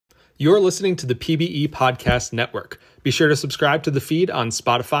You're listening to the PBE Podcast Network. Be sure to subscribe to the feed on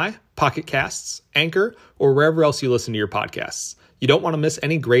Spotify, Pocket Casts, Anchor, or wherever else you listen to your podcasts. You don't want to miss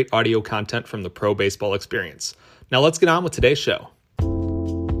any great audio content from the pro baseball experience. Now let's get on with today's show.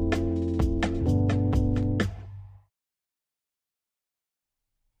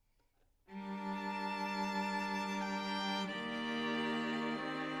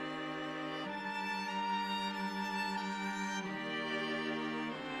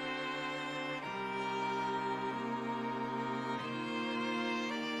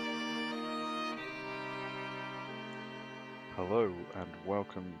 Hello and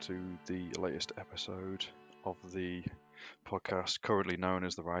welcome to the latest episode of the podcast currently known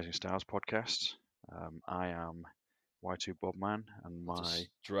as the Rising Stars podcast. I am Y2 Bobman and It's a my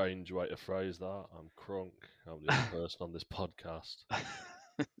strange way to phrase that. I'm Crunk. I'm the only person on this podcast.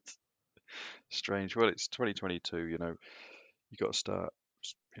 strange. Well, it's 2022. You got to start,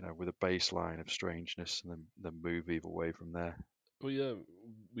 with a baseline of strangeness and then move either way from there.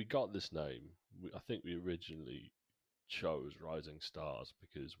 We got this name. I think we originally chose Rising Stars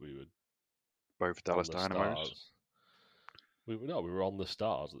because we were Both Dallas Dynamos. We were on the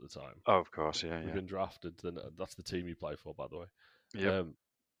Stars at the time. Oh, of course, yeah. We've been drafted. That's the team you play for, by the way. Yeah.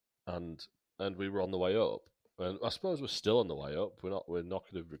 And we were on the way up. And I suppose we're still on the way up. We're not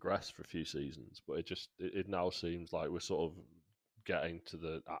going to regress for a few seasons, but it now seems like we're sort of getting to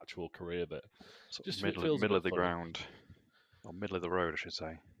the actual career bit. Just middle of the ground, or middle of the road, I should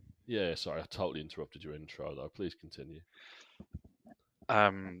say. Yeah, sorry, I totally interrupted your intro though. Please continue.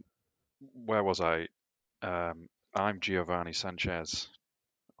 Where was I? I'm Giovanni Sanchez,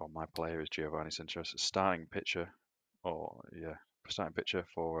 or my player is Giovanni Sanchez, starting pitcher for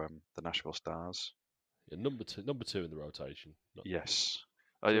the Nashville Stars. Yeah, number two in the rotation. Yes,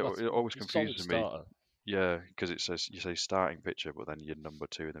 So it always confuses me. Starter. Yeah, because you say starting pitcher, but then you're number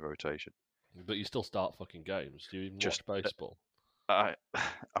 2 in the rotation. But you still start fucking games. Do you even Just watch baseball? I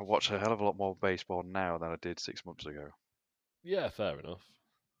watch a hell of a lot more baseball now than I did 6 months ago. Yeah, fair enough.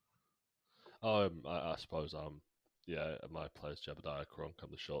 I suppose my player's Jebediah Crunk.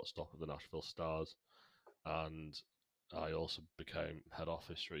 I'm the shortstop of the Nashville Stars, and I also became head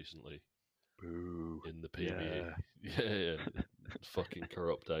office recently. Ooh, in the PBE. Yeah. Fucking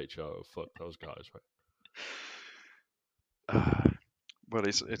corrupt HO. Fuck those guys, right? Well,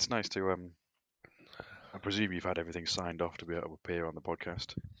 it's nice to I presume you've had everything signed off to be able to appear on the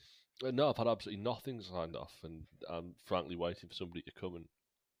podcast. No, I've had absolutely nothing signed off, and I'm frankly waiting for somebody to come and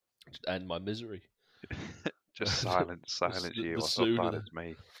just end my misery. Just silence you. What's not bad as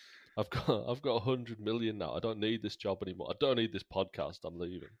me. I've got 100 million now. I don't need this job anymore. I don't need this podcast. I'm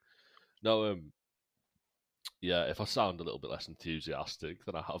leaving. No, yeah. If I sound a little bit less enthusiastic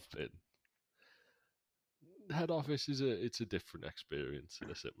than I have been, head office it's a different experience in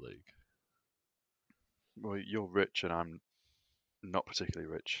a SIP league. Well, you're rich and I'm not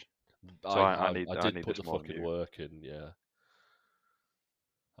particularly rich. So I need put this the fucking work in, yeah.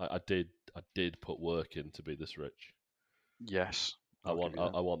 I did put work in to be this rich. Yes. I want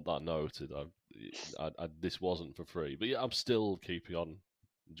that noted. This wasn't for free, but yeah, I'm still keeping on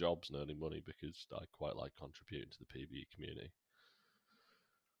jobs and earning money because I quite like contributing to the PBE community.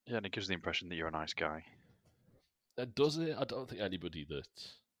 Yeah, and it gives the impression that you're a nice guy. Does it? I don't think anybody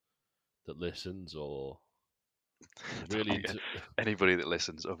that listens or really anybody that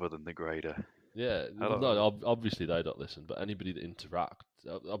listens other than the grader. Yeah, no, obviously they don't listen, but anybody that interacts,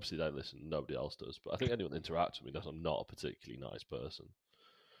 obviously they listen. Nobody else does, but I think anyone that interacts with me knows I'm not a particularly nice person.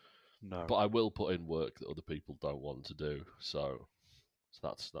 No, but I will put in work that other people don't want to do. So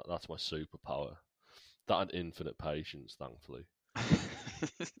that's my superpower. That and infinite patience, thankfully.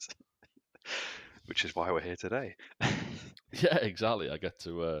 Which is why we're here today. Yeah, exactly. I get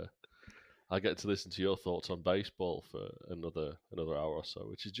to listen to your thoughts on baseball for another hour or so,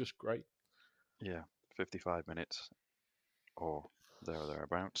 which is just great. Yeah, 55 minutes or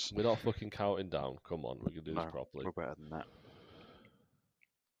thereabouts. We're not fucking counting down. Come on, we can do this properly. We're better than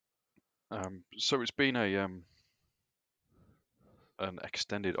that. So it's been an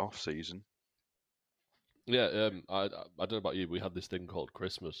extended off season. Yeah, I don't know about you. We had this thing called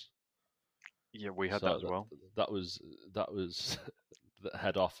Christmas. Yeah, we had that as well. That was the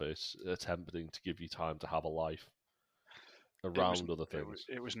head office attempting to give you time to have a life around other things.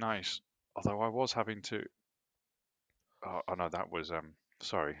 It was nice, although I was having to. Oh no, that was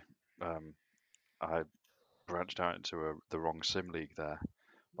sorry. I branched out into the wrong sim league there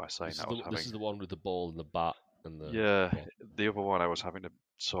by saying this is the one with the ball and the bat and the. Yeah, the other one I was having to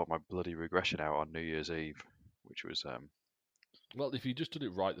sort my bloody regression out on New Year's Eve, which was Well, if you just did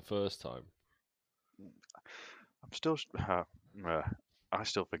it right the first time. I'm still I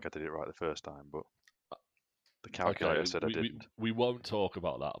still think I did it right the first time, but the calculator said I didn't. We won't talk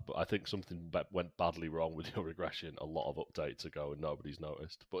about that, but I think something went badly wrong with your regression a lot of updates ago, and nobody's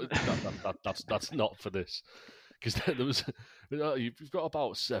noticed. But that's not for this, because there was you've got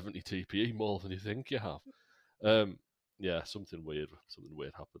about 70 TPE more than you think you have. Yeah, something weird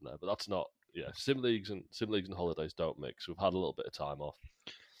happened there, but that's not. Yeah, sim leagues and holidays don't mix. We've had a little bit of time off.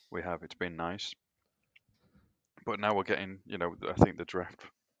 We have. It's been nice, but now we're getting. I think the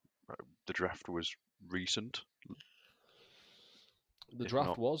draft was recent. The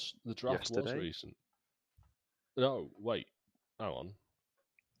draft was yesterday? recent. No, wait, hang on.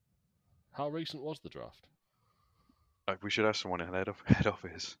 How recent was the draft? We should ask someone in head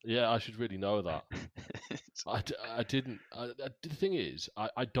office. Yeah, I should really know that. I didn't. The thing is,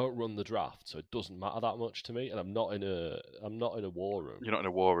 I don't run the draft, so it doesn't matter that much to me. And I'm not in a war room. You're not in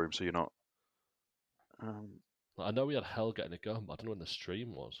a war room, so you're not. I know we had hell getting it going, but I don't know when the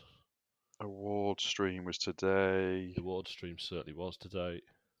stream was. Award stream was today. The award stream certainly was today.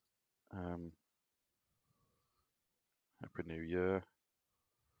 Happy New Year.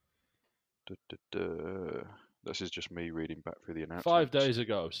 This is just me reading back through the announcements. 5 days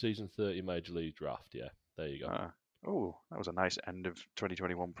ago, season 30 Major League Draft. Yeah, there you go. Oh, that was a nice end of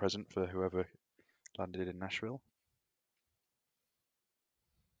 2021 present for whoever landed in Nashville.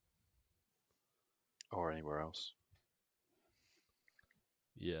 Or anywhere else.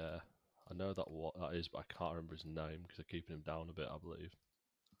 Yeah, I know what that is, but I can't remember his name because they're keeping him down a bit, I believe.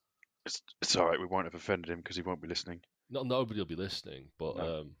 It's all right. We won't have offended him because he won't be listening. Nobody will be listening, but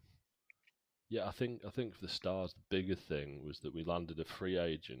No. yeah, I think for the Stars, the bigger thing was that we landed a free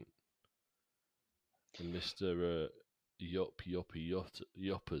agent, and Mr.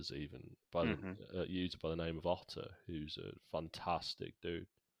 Yuppers even used by the name of Otter, who's a fantastic dude,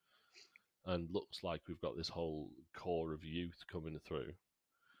 and looks like we've got this whole core of youth coming through.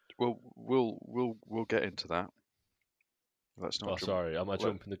 Well, we'll get into that. Let's not. Sorry, am I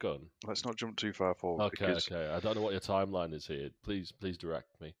jumping the gun? Let's not jump too far forward. Okay. I don't know what your timeline is here. Please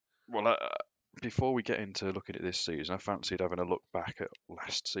direct me. Well, before we get into looking at this season, I fancied having a look back at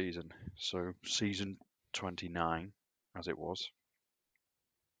last season. So season 29, as it was.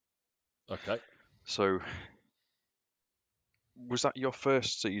 Okay. So, was that your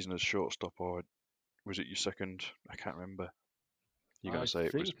first season as shortstop, or was it your second? I can't remember. You're going to say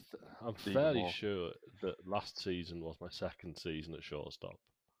it was. I'm fairly sure that last season was my second season at shortstop.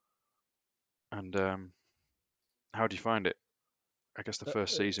 And how do you find it? I guess the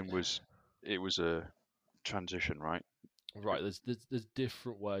first season was a transition, right? Right. There's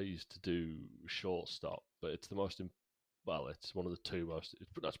different ways to do shortstop, but it's the most it's one of the two most.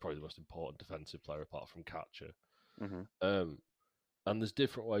 That's probably the most important defensive player apart from catcher. Mm-hmm. And there's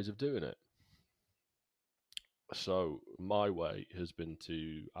different ways of doing it. So my way has been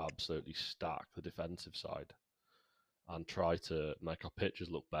to absolutely stack the defensive side and try to make our pitchers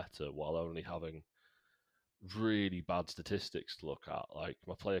look better while only having really bad statistics to look at. Like,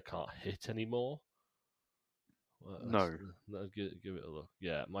 my player can't hit anymore. No. Give it a look.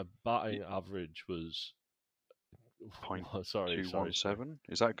 Yeah, my batting average was... .217?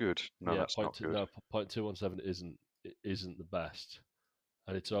 Is that good? No, that's not good. No, .217 isn't the best.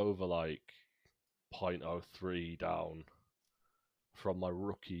 And it's over, like, .03 down from my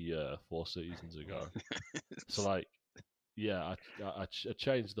rookie year 4 seasons ago. So, like, yeah, I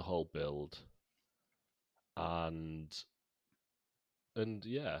changed the whole build, and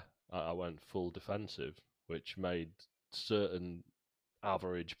yeah, I went full defensive, which made certain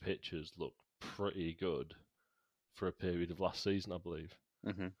average pitchers look pretty good for a period of last season, I believe.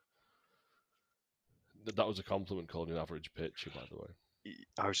 Mm-hmm. That was a compliment calling you an average pitcher, by the way.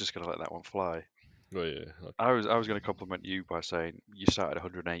 I was just going to let that one fly. Oh yeah. Okay. I was going to compliment you by saying you started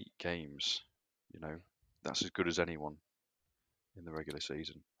 108 games. You know, that's as good as anyone in the regular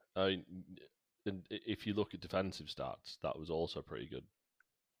season. I mean, and if you look at defensive stats, that was also pretty good.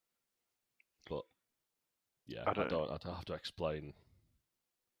 But yeah, I don't have to explain.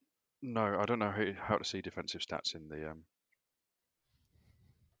 No, I don't know how to see defensive stats in the.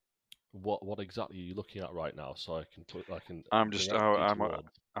 What exactly are you looking at right now? So I can. I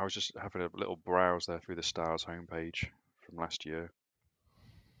was just having a little browse there through the Stars homepage from last year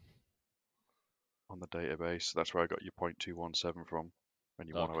on the database. That's where I got your .217 from when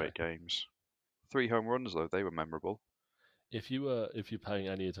you 108 games. 3 home runs though, they were memorable. If you're paying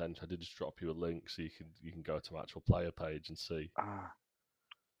any attention, I did just drop you a link so you can go to my actual player page and see.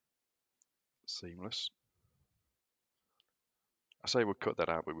 Seamless. I say we'll cut that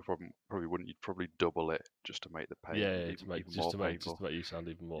out, but we probably wouldn't. You'd probably double it just to make the pay. To make you sound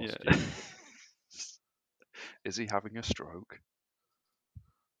even more. Yeah. Is he having a stroke?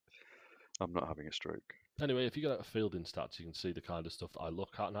 I'm not having a stroke. Anyway, if you get out of fielding stats, you can see the kind of stuff that I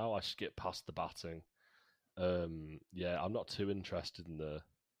look at now. I skip past the batting. Yeah, I'm not too interested in the.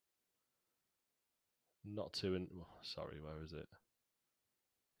 Sorry, where is it?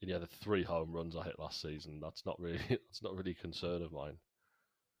 Yeah, the 3 home runs I hit last season. That's not really a concern of mine.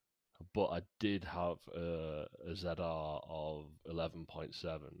 But I did have a ZR of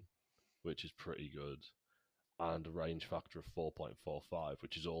 11.7, which is pretty good, and a range factor of 4.45,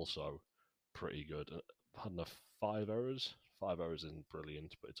 which is also pretty good. I had enough 5 errors. 5 errors isn't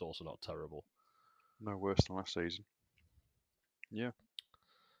brilliant, but it's also not terrible. No worse than last season. Yeah.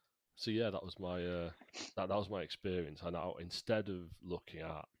 So yeah, that was my that was my experience. And now instead of looking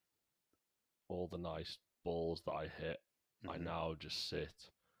at all the nice balls that I hit, I now just sit.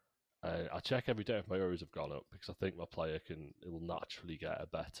 I check every day if my errors have gone up, because I think my player will naturally get a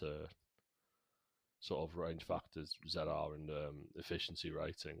better sort of range factors, ZR, and efficiency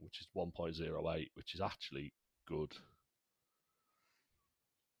rating, which is 1.08, which is actually good.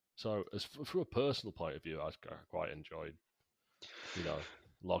 So, from a personal point of view, I quite enjoyed,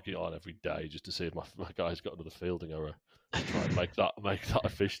 logging on every day just to see if my guy's got another fielding error, and try and make that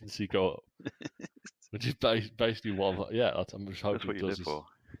efficiency go up, which is basically what. Yeah, I'm just hoping that's what you live for.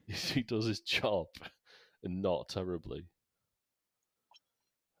 He does his job, and not terribly.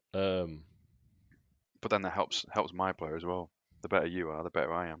 But then that helps my player as well. The better you are, the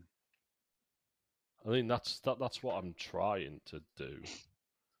better I am. I mean, that's what I'm trying to do.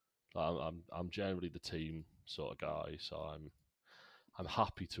 I'm generally the team sort of guy, so I'm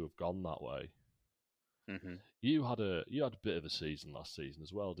happy to have gone that way. Mm-hmm. You had a bit of a season last season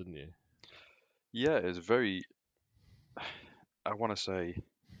as well, didn't you? Yeah, it was very. I want to say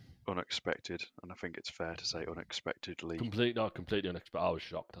unexpected, and I think it's fair to say unexpectedly. Completely unexpected. I was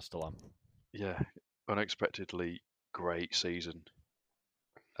shocked. I still am. Yeah, unexpectedly great season.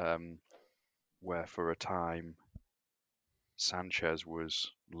 Where for a time Sanchez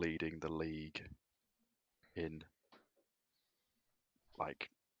was leading the league in like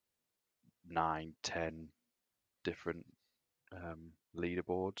 9, 10 different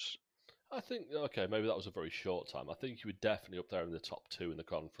leaderboards. I think, okay, maybe that was a very short time. I think you were definitely up there in the top 2 in the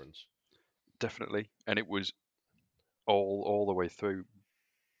conference. Definitely, and it was all the way through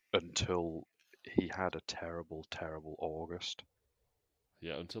until he had a terrible August.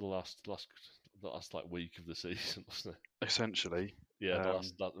 Yeah, until the last like week of the season, wasn't it? Essentially. Yeah, the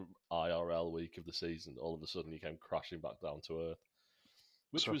last that IRL week of the season, all of a sudden he came crashing back down to earth,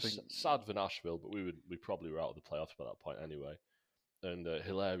 which was sad for Nashville, but we probably were out of the playoffs by that point anyway, and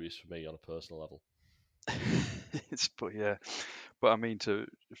hilarious for me on a personal level. But I mean to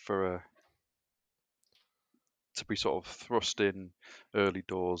be sort of thrust in early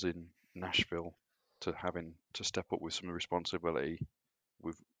doors in Nashville, to having to step up with some responsibility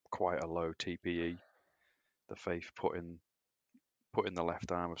with quite a low TPE, the faith put in the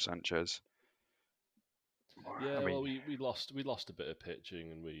left arm of Sanchez. Yeah, I mean, well, we lost a bit of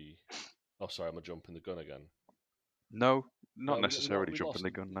pitching, and we. Oh, sorry, am I jumping the gun again? No, not necessarily jumping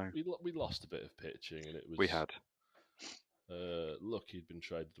the gun. No, we lost a bit of pitching, and it was. We had. Lucky he'd been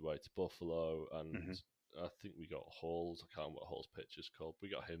traded away to Buffalo, and I think we got Halls. I can't remember what Halls' pitcher's called. We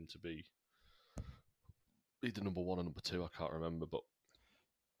got him to be either number 1 or number 2. I can't remember, but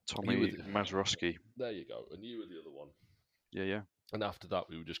Tommy Mazeroski. There you go, and you were the other one. Yeah. And after that,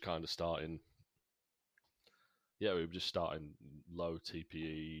 we were just kind of starting. Yeah, we were just starting low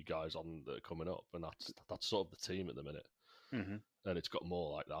TPE guys on that are coming up, and that's sort of the team at the minute. Mm-hmm. And it's got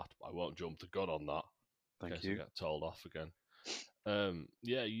more like that. I won't jump the gun on that. Thank you. I get told off again.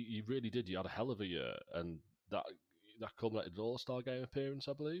 Yeah, you really did. You had a hell of a year, and that culminated in All-Star game appearance,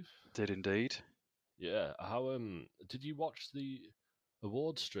 I believe. Did indeed. Yeah. How did you watch the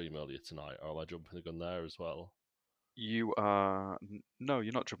awards stream earlier tonight, or am I jumping the gun there as well? You are no,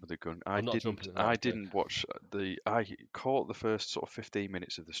 you're not jumping the gun. I didn't watch I caught the first sort of 15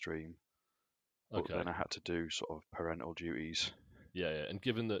 minutes of the stream, but then I had to do sort of parental duties. Yeah, and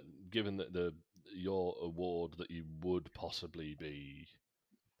given that your award that you would possibly be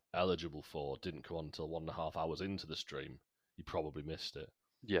eligible for didn't come on until 1.5 hours into the stream, you probably missed it.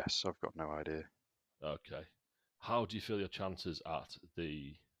 Yes, I've got no idea. Okay, how do you feel your chances at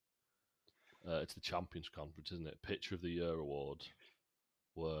the? It's the Champions Conference, isn't it? Pitcher of the Year award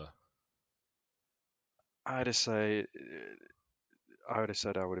were. I would have said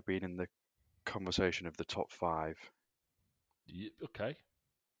I would have been in the conversation of the top 5. Okay.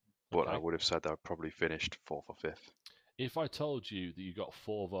 But I would have said I probably finished 4th or 5th. If I told you that you got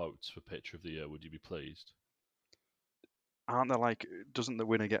 4 votes for Pitcher of the Year, would you be pleased? Aren't there doesn't the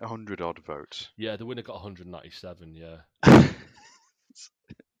winner get 100 odd votes? Yeah, the winner got 197, yeah.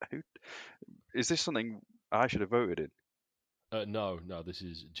 is this something I should have voted in? No, this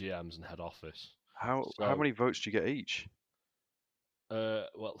is GMs and head office. How many votes do you get each?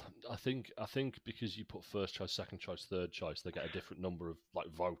 Well, I think because you put first choice, second choice, third choice, they get a different number of like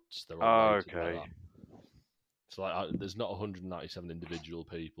votes. They're all weighted like Okay. that. So like, there's not 197 individual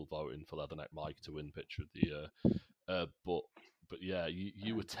people voting for Leatherneck Mike to win Pitcher of the Year. But yeah,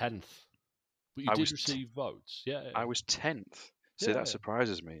 you were 10th, but you I did was receive votes. Yeah, I was 10th. See, yeah. that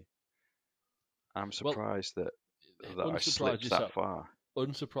surprises me. I'm Well, surprised that I unsurprise slipped yourself. that far.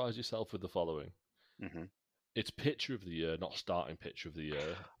 Unsurprise yourself with the following. Hmm. It's Pitcher of the Year, not starting Pitcher of the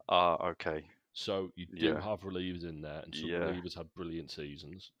Year. Okay. So you do Yeah. have relievers in there, and some Yeah. relievers had brilliant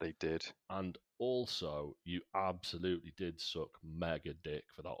seasons. They did. And also, you absolutely did suck mega dick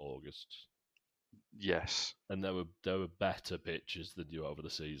for that August. Yes. And there were better pitchers than you over the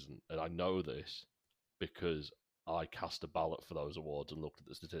season, and I know this because I cast a ballot for those awards and looked at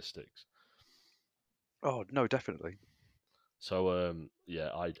the statistics. Oh no, definitely. So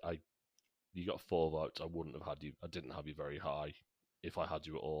yeah, you got 4 votes. I wouldn't have had you. I didn't have you very high. If I had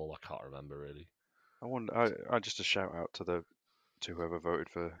you at all, I can't remember really. I just a shout out to whoever voted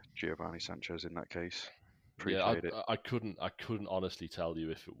for Giovanni Sanchez in that case. Appreciate it. I couldn't honestly tell you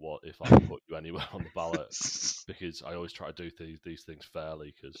if I put you anywhere on the ballot because I always try to do these things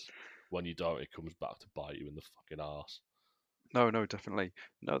fairly, because when you don't, it comes back to bite you in the fucking arse. No, definitely.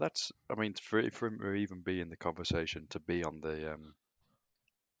 No, that's. I mean, for him to even be in the conversation, to be on the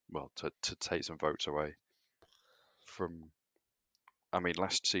to take some votes away from. I mean,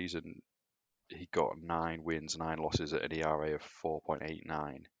 last season he got 9 wins, 9 losses at an ERA of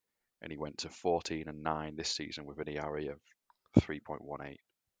 4.89, and he went to 14-9 this season with an ERA of 3.18.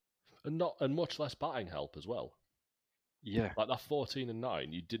 And much less batting help as well. Yeah, Like that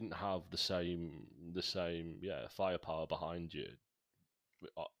 14-9, you didn't have the same firepower behind you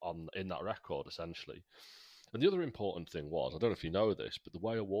in that record essentially. And the other important thing was, I don't know if you know this, but the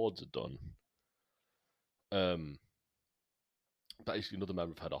way awards are done, basically another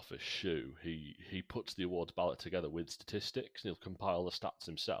member of head office, Shu, he puts the awards ballot together with statistics, and he'll compile the stats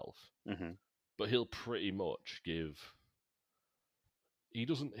himself. mm-hmm. But he'll pretty much give. He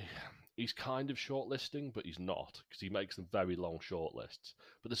doesn't. He's kind of shortlisting, but he's not, because he makes them very long shortlists.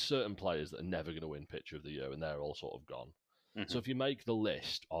 But there's certain players that are never going to win Pitcher of the Year, and they're all sort of gone. Mm-hmm. So if you make the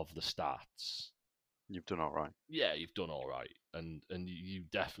list of the stats, You've done all right. Yeah, you've done all right, and you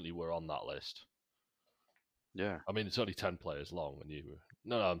definitely were on that list. Yeah. I mean, it's only 10 players long, and you were...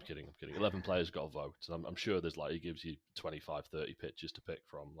 No, I'm kidding. 11 players got a vote, and I'm sure there's he gives you 25, 30 pitchers to pick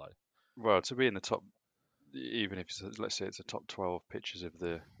from. Well, to be in the top, even if let's say it's the top 12 pitchers of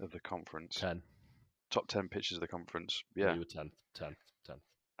the conference. 10. Top 10 pitchers of the conference. Yeah. You were 10th.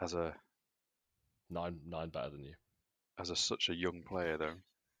 As a 9 better than you. As such a young player, though.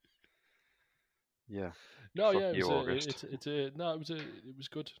 Yeah. No, Fuck yeah, you, August. it was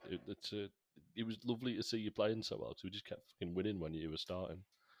good. It was lovely to see you playing so well, because we just kept fucking winning when you were starting.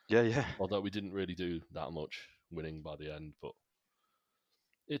 Yeah. Although we didn't really do that much winning by the end, but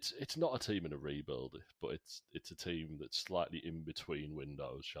it's not a team in a rebuild, but it's a team that's slightly in between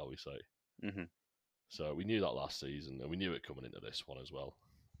windows, shall we say? Mm-hmm. So we knew that last season, and we knew it coming into this one as well.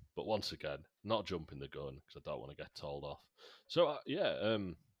 But once again, not jumping the gun, because I don't want to get told off. So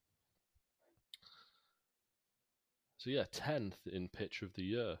So 10th in Pitcher of the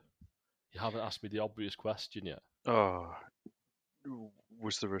Year. You haven't asked me the obvious question yet. Oh,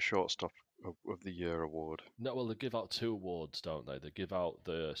 was there a shortstop of the year award? No, well, they give out 2 awards, don't they? They give out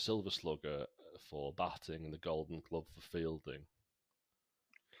the Silver Slugger for batting and the Golden Glove for fielding.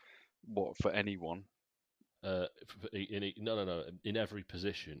 What, for anyone? No, in every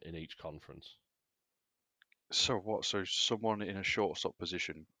position in each conference. So what? So someone in a shortstop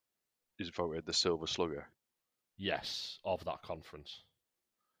position is voted the Silver Slugger? Yes, of that conference.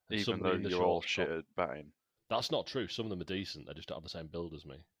 And even though you're all shit at batting? That's not true. Some of them are decent. They just don't have the same build as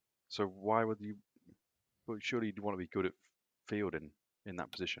me. So why would you... Well, surely you'd want to be good at fielding in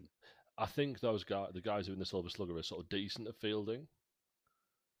that position. I think the guys who are in the Silver Slugger are sort of decent at fielding.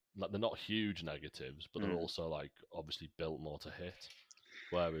 Like, they're not huge negatives, but they're also obviously built more to hit.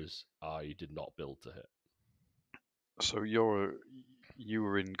 Whereas I did not build to hit. So you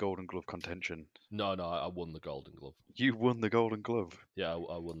were in Golden Glove contention. No, I won the Golden Glove. You won the Golden Glove? Yeah,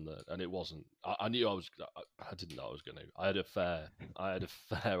 I won and it wasn't. I knew I didn't know I was going to. I had a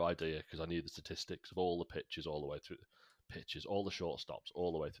fair idea, because I knew the statistics of all the pitches all the way through all the shortstops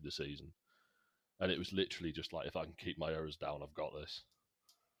all the way through the season, and it was literally just if I can keep my errors down, I've got this.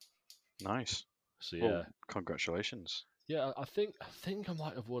 Nice. So yeah, well, congratulations. Yeah, I think I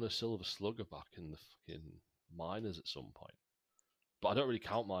might have won a Silver Slugger back in the fucking minors at some point. But I don't really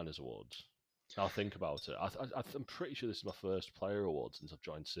count minors awards. I'll think about it. I'm pretty sure this is my first player award since I've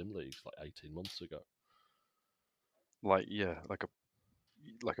joined Sim Leagues like 18 months ago. Like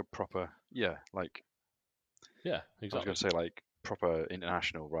like a proper like Yeah, I was exactly. going to say like proper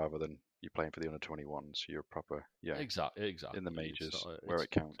international rather than you playing for the under-21s. You're proper Exactly. in the majors It's where it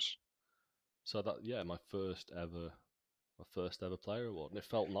counts. So that my first ever player award, and it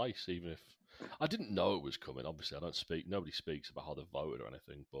felt nice, even if I didn't know it was coming. Obviously, nobody speaks about how they voted or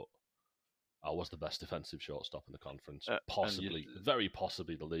anything, but I was the best defensive shortstop in the conference, possibly, very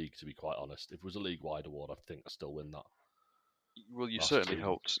possibly the league. To be quite honest, if it was a league-wide award, I think I still win that. Well, you certainly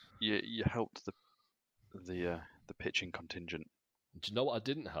helped. You helped the pitching contingent. Do you know what I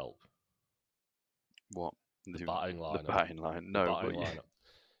didn't help? What? The batting lineup. The batting line. No, the batting lineup.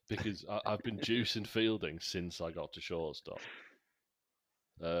 Because I've been juicing fielding since I got to shortstop.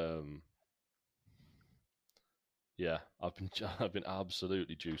 Yeah, I've been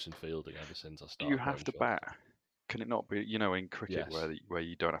absolutely juicing fielding ever since I started. Do you have to bat? Can it not be? In cricket where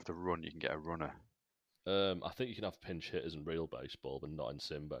you don't have to run, you can get a runner. I think you can have pinch hitters in real baseball, but not in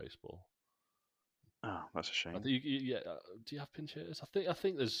sim baseball. Oh, that's a shame. Do you have pinch hitters? I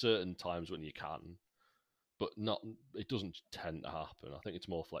think there's certain times when you can, but not. It doesn't tend to happen. I think it's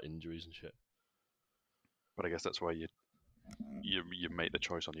more for like injuries and shit. But I guess that's why you make the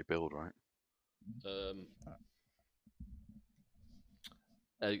choice on your build, right?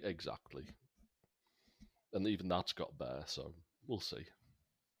 Exactly. And even that's got better, so we'll see.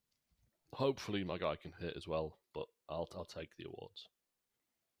 Hopefully my guy can hit as well, but I'll take the awards.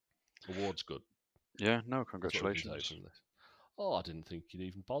 Award's good. Yeah, no, congratulations. Oh, I didn't think you'd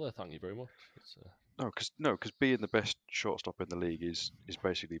even bother. Thank you very much. No, because being the best shortstop in the league is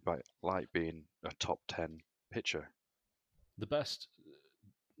basically like being a top 10 pitcher. The best.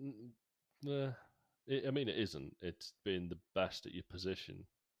 I mean, it isn't. It's being the best at your position.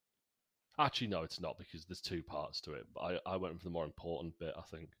 Actually, no, it's not, because there's two parts to it. But I went for the more important bit, I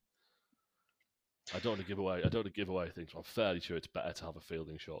think. I don't want to give away things. But I'm fairly sure it's better to have a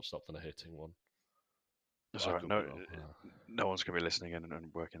fielding shortstop than a hitting one. That's all right. No one's going to be listening in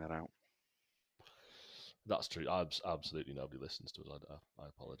and working that out. That's true. Absolutely nobody listens to us. I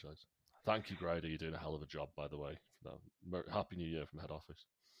apologise. Thank you, Grady. You're doing a hell of a job, by the way. Happy New Year from head office.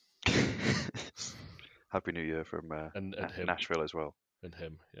 Happy New Year from and him. Nashville as well. And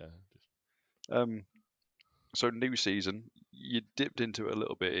him, yeah. So new season, you dipped into it a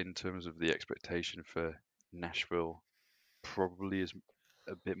little bit in terms of the expectation for Nashville. Probably is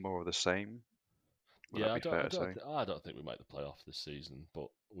a bit more of the same. I don't think we make the playoff this season, but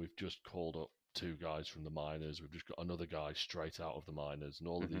we've just called up two guys from the minors. We've just got another guy straight out of the minors, and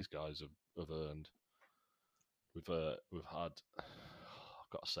all of these guys have earned. We've had, I've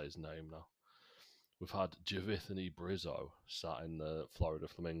got to say his name now. We've had Javithany Brizzo sat in the Florida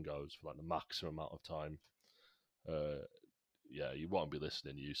Flamingos for like the maximum amount of time. You won't be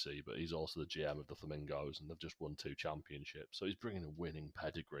listening, UC, but he's also the GM of the Flamingos, and they've just won 2 championships. So he's bringing a winning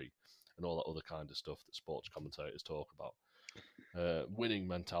pedigree and all that other kind of stuff that sports commentators talk about. Winning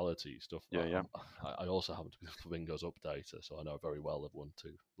mentality stuff. I also happen to be the Flamingos updater, so I know very well they've won 2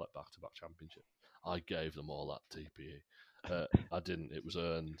 back-to-back championships. I gave them all that TPE. I didn't. It was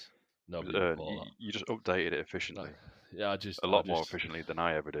earned. Nobody you just updated it efficiently. No, a lot more efficiently than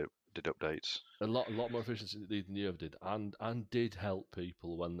I ever did updates. A lot more efficiently than you ever did, and did help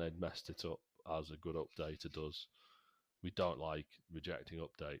people when they'd messed it up, as a good updater does. We don't like rejecting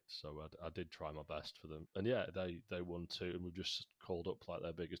updates, so I did try my best for them. And yeah, they won 2, and we've just called up like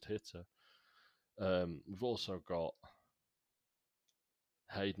their biggest hitter. We've also got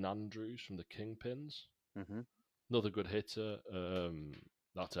Hayden Andrews from the Kingpins. Mm-hmm. Another good hitter.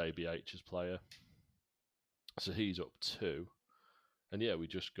 That's ABH's player. So he's up 2. And yeah, we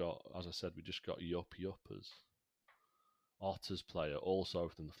just got Yup Yuppers. Otter's player, also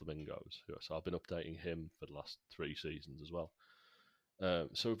from the Flamingos. So I've been updating him for the last 3 seasons as well.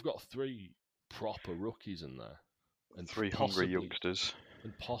 So we've got 3 proper rookies in there. And 3 hungry youngsters.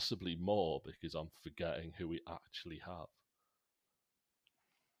 And possibly more, because I'm forgetting who we actually have.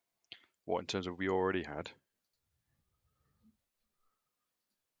 What, in terms of we already had?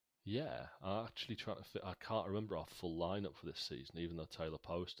 Yeah, I actually trying to fit. I can't remember our full lineup for this season, even though Taylor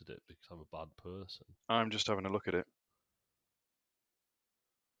posted it, because I'm a bad person. I'm just having a look at it.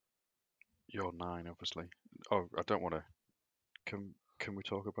 You're 9, obviously. Oh, I don't want to. Can we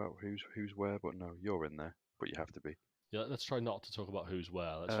talk about who's where? But no, you're in there, but you have to be. Yeah, let's try not to talk about who's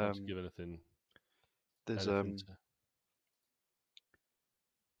where. Let's try to give anything. There's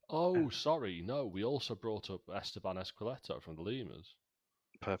Sorry, no. We also brought up Esteban Esquileto from the Lemurs.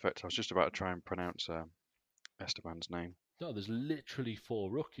 Perfect. I was just about to try and pronounce Esteban's name. No, there's literally 4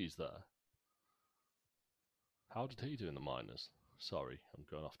 rookies there. How did he do in the minors? Sorry, I'm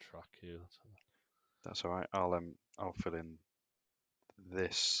going off track here. That's all right. I'll fill in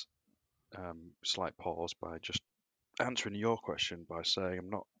this slight pause by just answering your question by saying I'm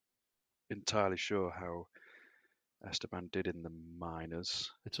not entirely sure how Esteban did in the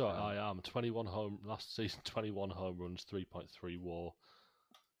minors. It's all right. I am 21 last season, 21 home runs, 3.3 WAR.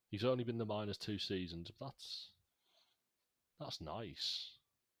 He's only been in the minors 2 seasons. But that's nice.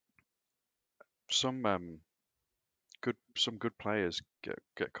 Some good players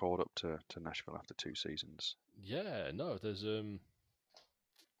get called up to Nashville after 2 seasons. Yeah, no, there's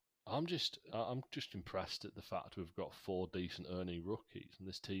I'm just impressed at the fact we've got 4 decent earning rookies, and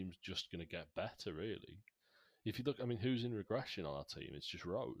this team's just going to get better. Really, if you look, I mean, who's in regression on our team? It's just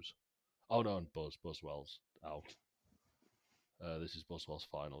Rose. Oh no, and Buswell's out. This is Buswell's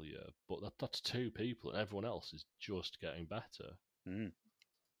final year, but that's 2 people, and everyone else is just getting better.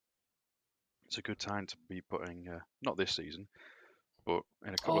 It's a good time to be putting, not this season, but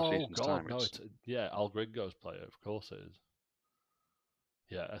in a couple of seasons' time. No, Al Gringo's player, of course it is.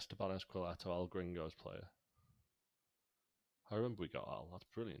 Yeah, Esteban Esquilato, Al Gringo's player. I remember we got Al. That's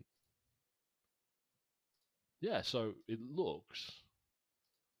brilliant. Yeah, so it looks,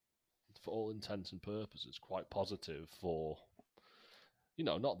 for all intents and purposes, quite positive for,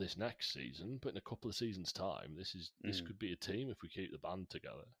 not this next season, but in a couple of seasons' time, this could be a team if we keep the band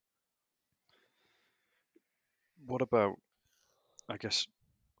together. What about, I guess,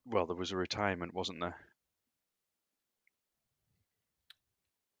 well, there was a retirement, wasn't there?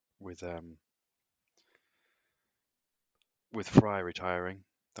 With Fry retiring,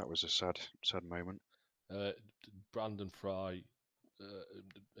 that was a sad moment. Brandon Fry,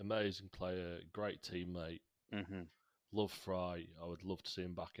 amazing player, great teammate. Mm-hmm. Love Fry. I would love to see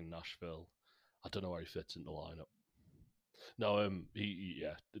him back in Nashville. I don't know where he fits in the lineup. No,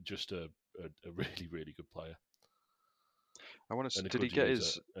 just a really, really good player. I want to. Did he get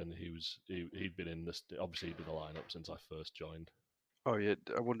his? And he'd been in this. Obviously, he'd been in the lineup since I first joined. Oh yeah,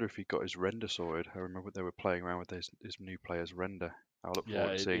 I wonder if he got his render sorted. I remember they were playing around with his new player's render. I look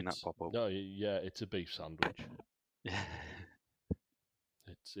forward to seeing that pop up. No, yeah, it's a beef sandwich. Yeah,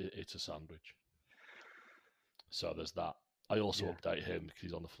 it's a sandwich. So there's that. I also update him because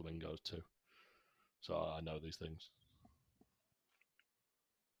he's on the Flamingos too. So I know these things.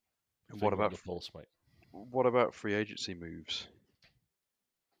 What about the pulse, mate? What about free agency moves?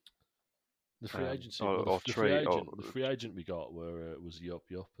 The free agency, the free agent we got was Yup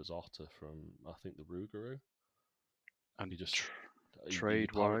as Otter from, I think, the Rougarou. And he just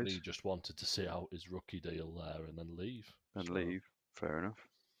trade apparently wise, just wanted to see out his rookie deal there and then leave. Leave. Fair enough.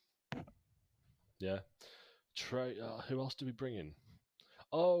 Yeah. Trade. Who else did we bring in?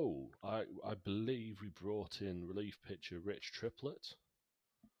 Oh, I believe we brought in relief pitcher Rich Triplett,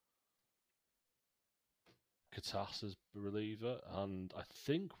 Katas's reliever, and I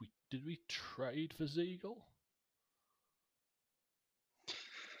think did we trade for Ziegel?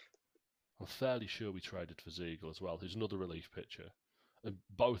 I'm fairly sure we traded for Ziegel as well, who's another relief pitcher. And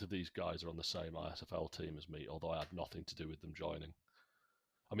both of these guys are on the same ISFL team as me, although I had nothing to do with them joining.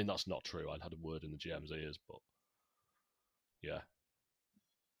 I mean, that's not true. I'd had a word in the GM's ears, but yeah.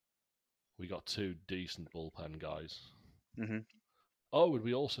 We got 2 decent bullpen guys. Mm-hmm. Oh, and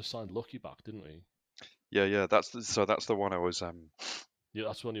we also signed Lucky back, didn't we? Yeah. That's the one I was. Yeah,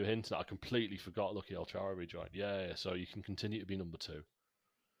 that's the one you were hinting at. I completely forgot Lucky Alchara rejoined. Yeah. So you can continue to be number 2.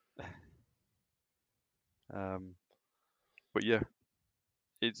 But yeah,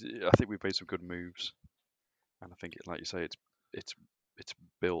 I think we've made some good moves, and I think, like you say, it's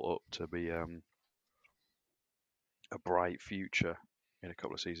built up to be a bright future in a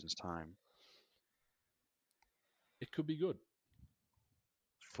couple of seasons' time. It could be good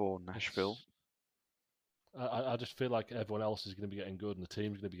for Nashville. I just feel like everyone else is going to be getting good, and the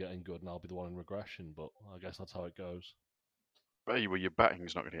team's going to be getting good, and I'll be the one in regression. But I guess that's how it goes. Well, your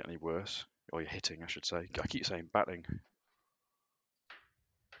batting's not going to get any worse, or your hitting, I should say. I keep saying batting,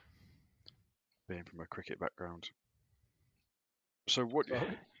 being from a cricket background. So what do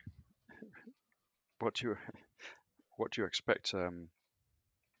you expect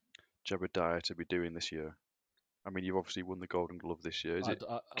Jebediah to be doing this year? I mean, you've obviously won the Golden Glove this year.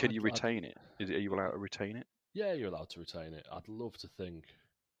 Can you retain it? Are you allowed to retain it? Yeah, you're allowed to retain it. I'd love to think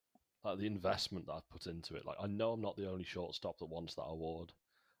like the investment that I've put into it. Like, I know I'm not the only shortstop that wants that award.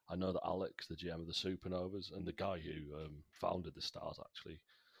 I know that Alex, the GM of the Supernovas, and the guy who founded the Stars actually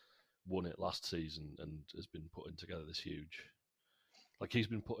won it last season and has been putting together this huge. Like, he's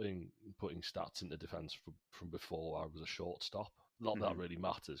been putting stats into defense from before I was a shortstop. Not that really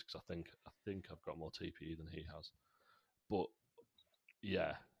matters because I think I've got more TPE than he has. But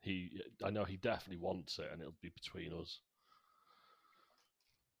yeah, I know he definitely wants it, and it'll be between us.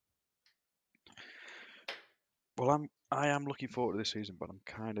 Well, I am looking forward to this season, but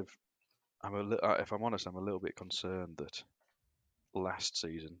if I'm honest, I'm a little bit concerned that last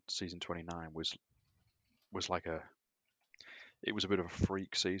season, season 29, was like it was a bit of a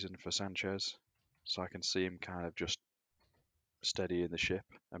freak season for Sanchez. So I can see him kind of just steadying the ship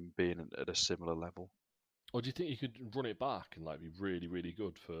and being at a similar level. Or do you think you could run it back and like be really, really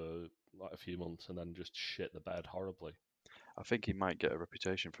good for like a few months and then just shit the bed horribly? I think he might get a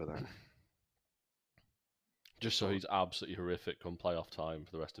reputation for that. Just so he's absolutely horrific come playoff time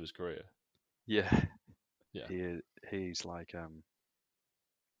for the rest of his career. Yeah, Yeah. he's like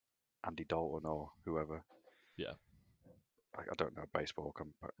Andy Dalton or whoever. Yeah. I don't know baseball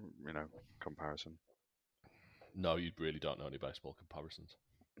comparison. No, you really don't know any baseball comparisons.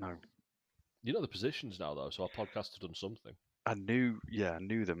 No. You know the positions now, though, so our podcast has done something. I knew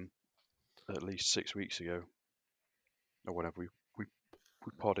them at least 6 weeks ago, or whatever we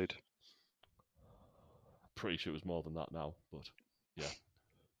podded. Pretty sure it was more than that now, but yeah.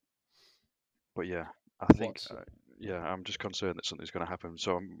 But yeah, I think I'm just concerned that something's going to happen.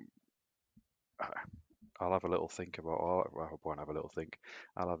 So I'll have a little think about. I won't have a little think.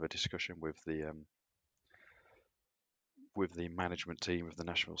 I'll have a discussion with the management team of the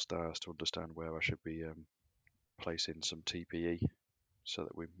Nashville Stars to understand where I should be placing some TPE, so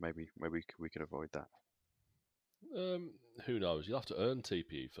that we can avoid that. Who knows? You'll have to earn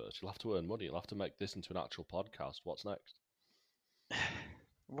TPE first. You'll have to earn money. You'll have to make this into an actual podcast. What's next?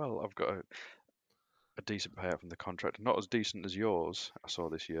 Well, I've got a decent payout from the contract. Not as decent as yours, I saw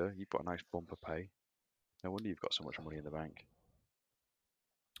this year. You've got a nice bumper pay. No wonder you've got so much money in the bank.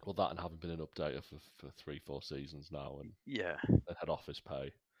 Well, that and having been an updater for 3-4 seasons now, and Yeah. the head office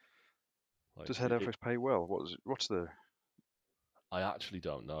pay. Like, does head office pay well? What's the? I actually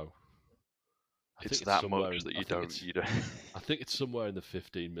don't know. It's that much that you don't. I think it's somewhere in the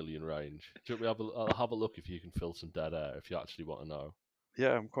 15 million range. I'll have a look if you can fill some dead air if you actually want to know.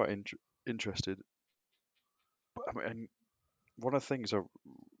 Yeah, I'm quite interested. But, I mean, one of the things,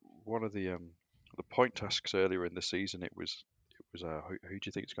 one of the point tasks earlier in the season, it was who do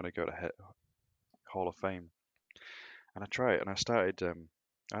you think is going to go to Hall of Fame? And I tried, and I started.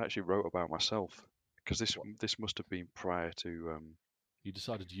 I actually wrote about myself because this must have been prior to. You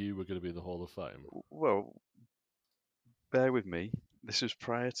decided you were going to be in the Hall of Fame? Well, bear with me. This was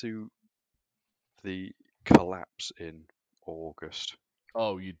prior to the collapse in August.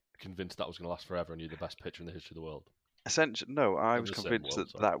 Oh, you convinced that was going to last forever and you're the best pitcher in the history of the world? Essentially, no. I was convinced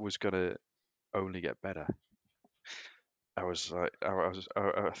that was going to only get better. I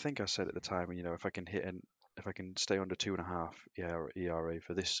think I said at the time, if I can stay under 2.5 ERA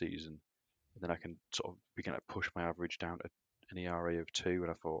for this season, then I can sort of begin to push my average down to an ERA of 2. And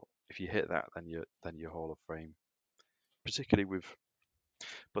I thought, if you hit that, then you're Hall of Fame. Particularly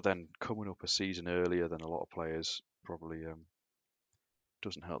but then coming up a season earlier than a lot of players probably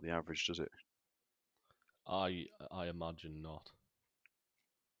doesn't help the average, does it? I imagine not.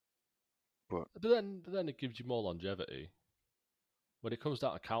 But then it gives you more longevity. When it comes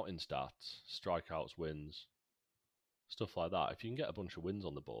down to counting stats, strikeouts, wins, stuff like that, if you can get a bunch of wins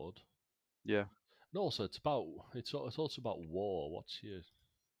on the board, yeah. And also, it's also about WAR. What's your?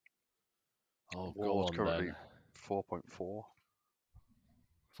 Oh, WAR go on currently then. 4.4.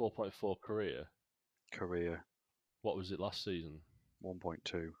 4.4 career. Career. What was it last season?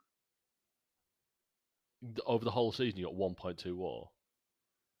 1.2. Over the whole season, you got 1.2 WAR.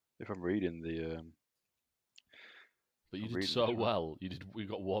 If I'm reading the. But you did so well. We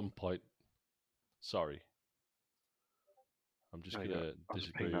got 1 point. Sorry. I'm just gonna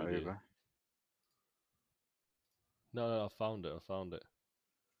disagree with you. No, I found it.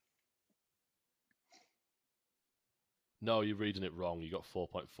 No, you're reading it wrong. You got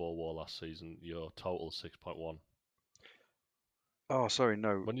 4.4 WAR last season. Your total 6.1. Oh, sorry,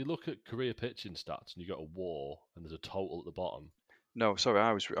 no. When you look at career pitching stats and you got a WAR and there's a total at the bottom. No, sorry,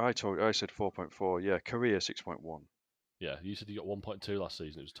 I said 4.4. Yeah, career 6.1. Yeah, you said you got 1.2 last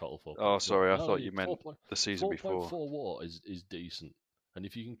season. It was total 4. Oh, sorry, I thought you meant the season before. 4.4 WAR is decent, and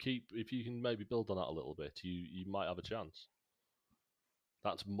if you can maybe build on that a little bit, you might have a chance.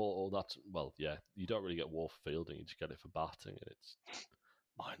 Yeah. You don't really get WAR for fielding; you just get it for batting, and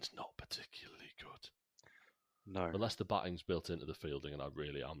mine's not particularly good. No, unless the batting's built into the fielding, and I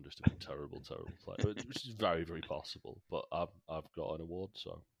really am just a terrible player, which is very, very possible. But I've got an award,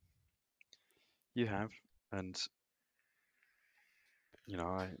 so you have, and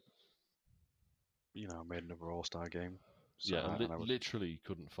I made another All-Star game. So yeah, literally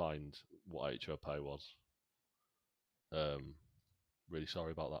couldn't find what HO pay was. Really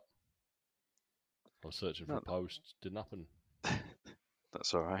sorry about that. I was searching for No. a post. Didn't happen.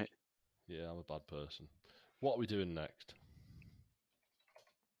 That's all right. Yeah, I'm a bad person. What are we doing next?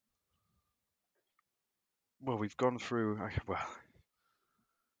 Well, we've gone through. Where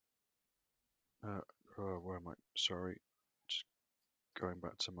am I? Sorry, just going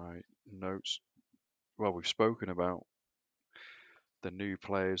back to my notes. Well, we've spoken about the new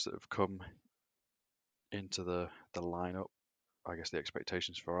players that have come into the lineup. I guess the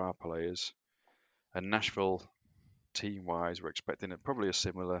expectations for our players, and Nashville team-wise, we're expecting probably a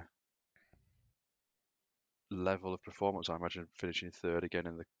similar level of performance. I imagine finishing third again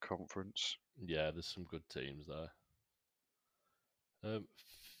in the conference. Yeah, there's some good teams there.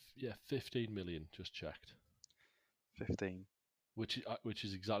 Yeah, 15 million. Just checked. 15. Which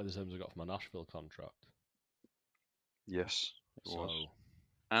is exactly the same as I got for my Nashville contract. Yes, it So was.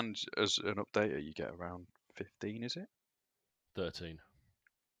 And as an updater, you get around 15, is it? 13.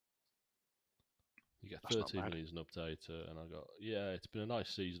 You get That's not 13 bad. million as an updater, and I got it's been a nice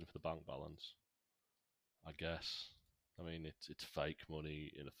season for the bank balance. I guess. I mean, it's fake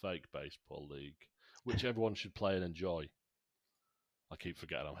money in a fake baseball league, which everyone should play and enjoy. I keep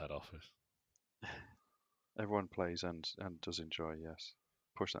forgetting I'm head office. Everyone plays and does enjoy. Yes,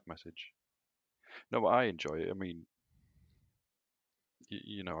 push that message. No, but I enjoy it. I mean,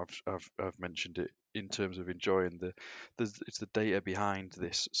 you know, I've mentioned it in terms of enjoying it's the data behind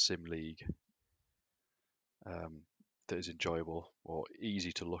this sim league that is enjoyable or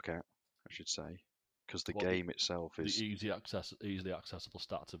easy to look at, I should say, because the game itself is the easily accessible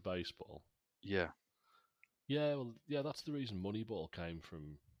stats of baseball. Yeah. Yeah, well, yeah, that's the reason Moneyball came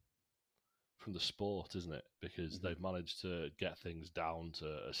from the sport, isn't it? Because they've managed to get things down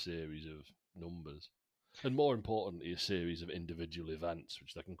to a series of numbers. And more importantly, a series of individual events,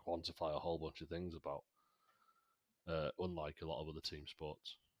 which they can quantify a whole bunch of things about, unlike a lot of other team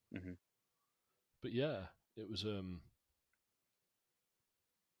sports. Mm-hmm. But yeah, it was.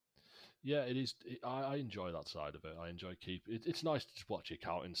 Yeah, it is. I enjoy that side of it. I enjoy it's nice to just watch your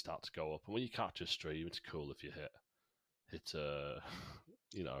counting stats go up, and when you catch a stream, it's cool if you hit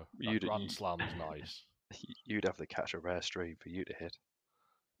you know, that Grand Slam's nice. You'd have to catch a rare stream for you to hit.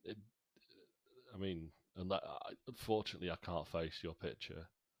 I mean, unfortunately, I can't face your picture,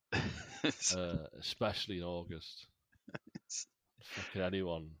 especially in August. Fucking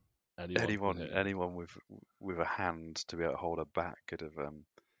anyone with a hand to be able to hold a bat could have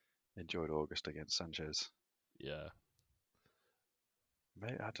enjoyed August against Sanchez. Yeah,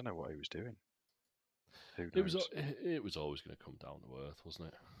 Mate, I don't know what he was doing. Who knows? It was always going to come down to earth, wasn't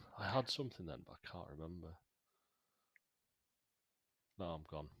it? I had something then, but I can't remember. No, I'm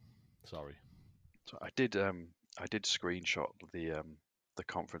gone. Sorry. So I did screenshot the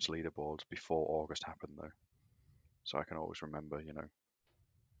conference leaderboards before August happened though, so I can always remember, you know,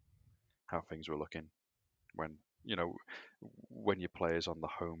 how things were looking when your player's on the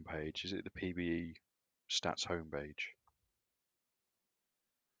home page. Is it the PBE stats homepage?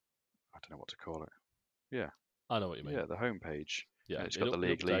 I don't know what to call it. Yeah, I know what you mean. Yeah, the homepage. Yeah, it's got the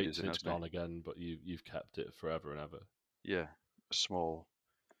league leaders in it. It's gone again, but you've kept it forever and ever. Yeah, a small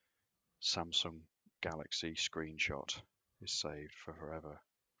Samsung Galaxy screenshot is saved for forever.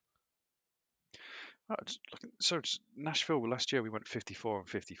 So it's Nashville last year we went 54 and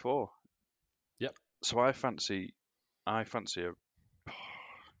 54. Yep. So I fancy a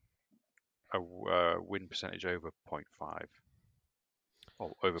win percentage over 0.5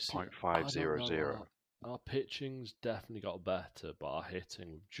 or over 0.500. Our pitching's definitely got better, but our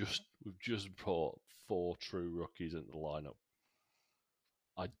hitting we've just brought 4 true rookies into the lineup.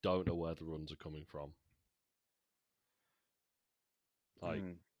 I don't know where the runs are coming from.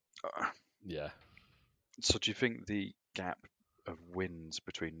 Yeah. So do you think the gap of wins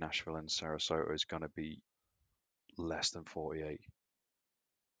between Nashville and Sarasota is going to be less than 48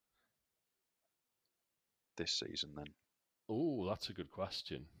 this season then? Oh, that's a good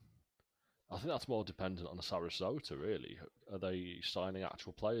question. I think that's more dependent on Sarasota, really. Are they signing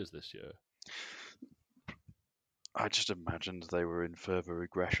actual players this year? I just imagined they were in further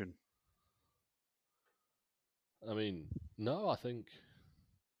regression. I mean, no, I think.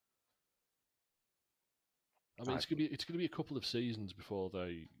 I mean, it's gonna be a couple of seasons before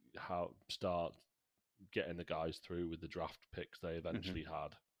they start getting the guys through with the draft picks they eventually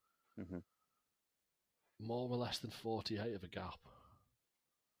had. Mm-hmm. More or less than 48 of a gap.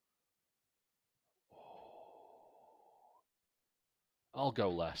 I'll go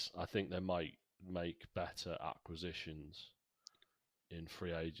less. I think they might make better acquisitions in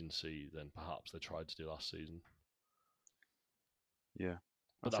free agency than perhaps they tried to do last season. Yeah.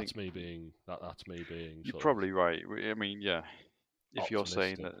 But that's me being. You're probably right. I mean, yeah. if you're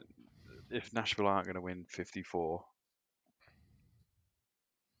saying optimistic. that if Nashville aren't going to win 54,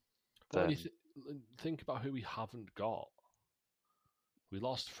 Well, and then think about who we haven't got. We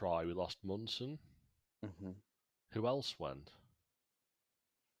lost Fry, we lost Munson. mhm, Who else went?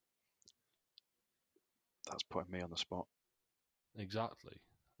 that's putting me on the spot. Exactly.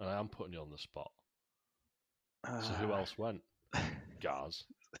 And I am putting you on the spot. So who else went? Gaz.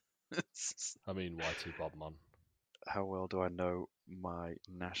 I mean, Y2 Bobman. How well do I know my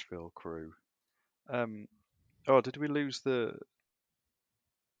Nashville crew? Oh, did we lose the?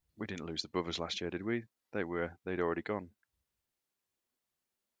 We didn't lose the brothers last year, did we? They'd already gone.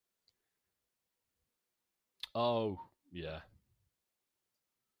 Oh, yeah.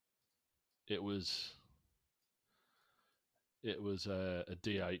 It was a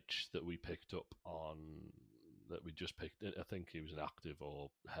DH that we picked up on that we just picked. I think he was an active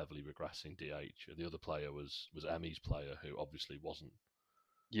or heavily regressing DH. The other player was Emmy's player, who obviously wasn't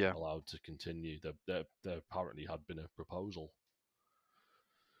Yeah, allowed to continue. There apparently had been a proposal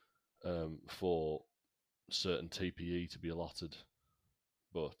for certain TPE to be allotted,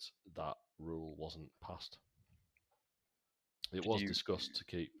 but that rule wasn't passed. It was discussed to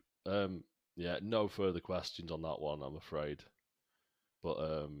keep. Yeah, no further questions on that one, I'm afraid.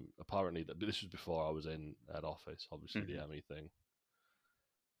 But apparently, this was before I was in head office, obviously the Emmy thing.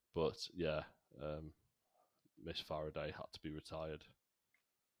 But yeah, Miss Faraday had to be retired.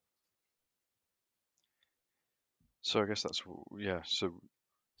 So I guess that's yeah. So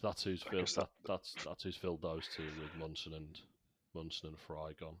That's who's I filled. guess That's who's filled those two with Munson and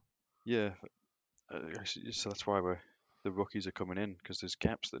Fry gone. yeah. So that's why the rookies are coming in, because there's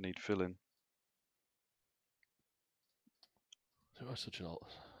gaps that need filling. We're such an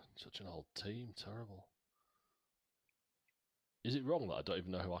old team. Terrible. Is it wrong that I don't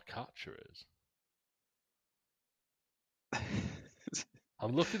even know who our catcher is?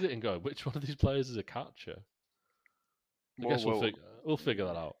 I'm looking at it and going, which one of these players is a catcher? I guess we'll figure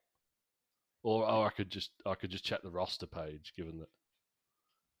that out. Or I could just check the roster page, given that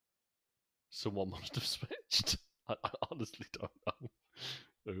someone must have switched. I honestly don't know.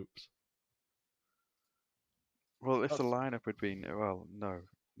 Oops. Well, if the lineup had been no,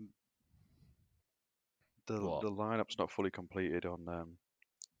 the lineup's not fully completed on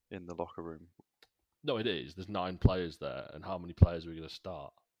in the locker room. No, it is. There's 9 players there, and how many players are we going to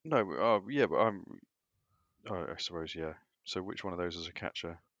start? No, yeah, but I suppose yeah. So which one of those is a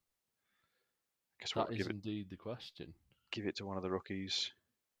catcher? I guess That is indeed the question. Give it to one of the rookies.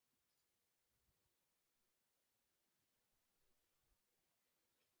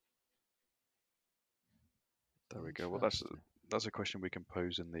 There we go. Well, that's a question we can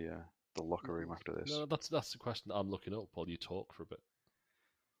pose in the locker room after this. No, that's the question that I'm looking up while you talk for a bit.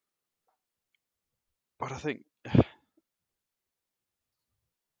 But I think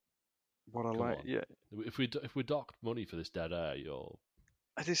what I like, yeah. If we docked money for this dead air, you're.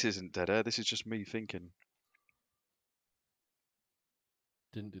 This isn't dead air. This is just me thinking.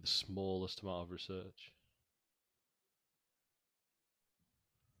 Didn't do the smallest amount of research.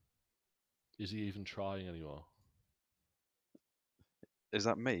 Is he even trying anymore? Is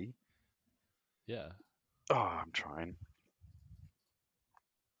that me? Yeah. Oh, I'm trying.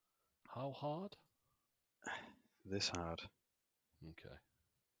 How hard? This hard. Okay.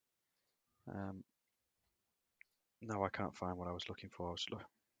 No, I can't find what I was looking for.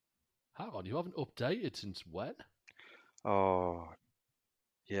 Hang on, you haven't updated since when? Oh,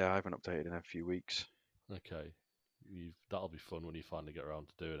 yeah, I haven't updated in a few weeks. Okay. That'll be fun when you finally get around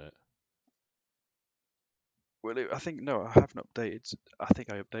to doing it. Well, I think no, I haven't updated. I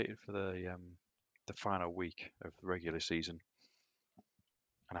think I updated for the final week of the regular season,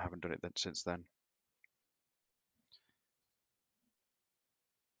 and I haven't done it since then.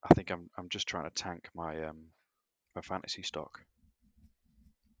 I think I'm just trying to tank my my fantasy stock.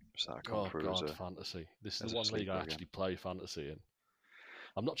 So I come through as a fantasy. This is the one league I actually play fantasy in.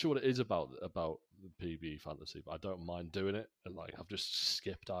 I'm not sure what it is about the PB fantasy, but I don't mind doing it. And I've just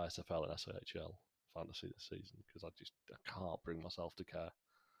skipped ISFL and SAHL fantasy this season because I can't bring myself to care.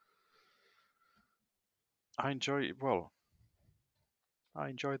 I enjoyed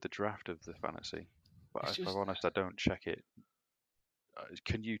the draft of the fantasy, but if I'm honest, I don't check it.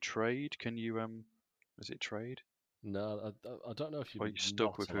 Can you trade? Can you is it trade? No, I don't know if you're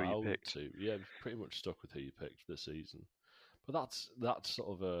stuck with who you picked. Yeah, pretty much stuck with who you picked this season. But that's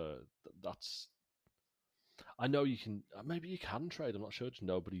sort of that's. I know you can. Maybe you can trade. I'm not sure. Just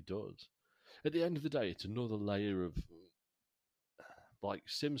nobody does. At the end of the day, it's another layer of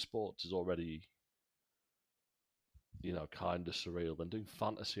Sim Sports is already, kind of surreal. Then doing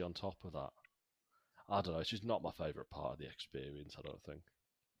fantasy on top of that, I don't know. It's just not my favourite part of the experience, I don't think.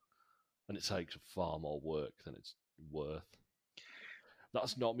 And it takes far more work than it's worth.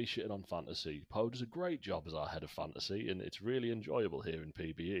 That's not me shitting on fantasy. Poe does a great job as our head of fantasy, and it's really enjoyable here in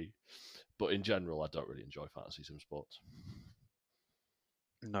PBE. But in general, I don't really enjoy fantasy sim sports.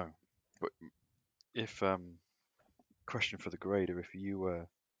 No, but if question for the grader, if you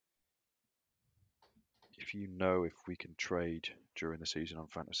know if we can trade during the season on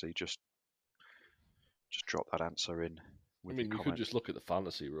fantasy, just drop that answer in with I mean, your we could comment. just look at the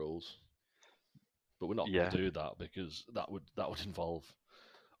fantasy rules, but we're not going to do that because that would involve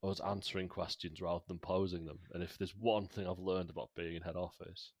us answering questions rather than posing them. And if there's one thing I've learned about being in head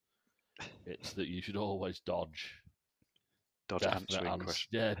office, it's that you should always dodge answering questions.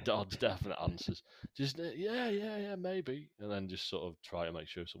 Yeah, dodge definite answers. Just yeah, maybe, and then just sort of try to make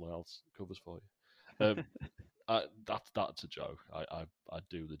sure someone else covers for you. That's a joke. I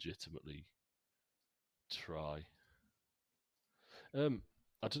do legitimately try. I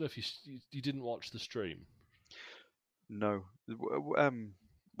don't know if you didn't watch the stream. No,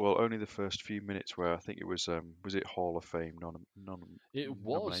 well, only the first few minutes where I think it was it Hall of Fame It was.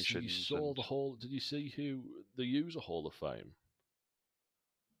 nominations. You saw the whole. Did you see who the user Hall of Fame?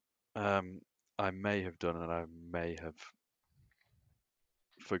 I may have done, and I may have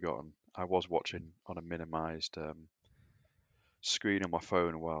forgotten. I was watching on a minimized screen on my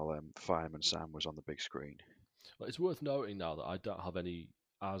phone while Fireman Sam was on the big screen. Well, it's worth noting now that I don't have any,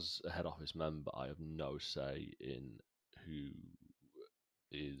 as a head office member, I have no say in who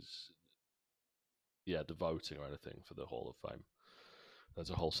is, the voting or anything for the Hall of Fame. There's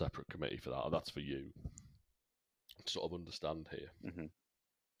a whole separate committee for that, and that's for you to sort of understand here. Mm-hmm.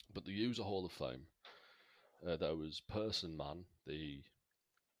 But the user Hall of Fame, there was Person Man, the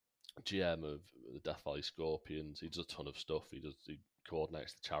GM of the Death Valley Scorpions. He does a ton of stuff. He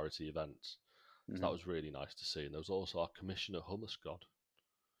coordinates the charity events. So that was really nice to see. And there was also our Commissioner Hummerscott,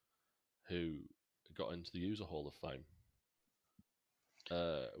 who got into the User Hall of Fame,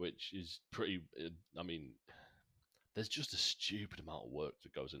 which is pretty. I mean, there's just a stupid amount of work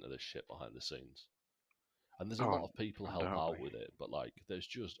that goes into this shit behind the scenes, and there's a lot of people help out with it. But like, there's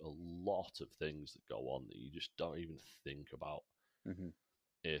just a lot of things that go on that you just don't even think about. Mm-hmm.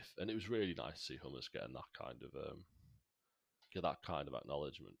 And it was really nice to see Hummers getting that kind of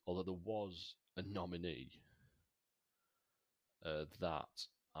acknowledgement. Although there was a nominee that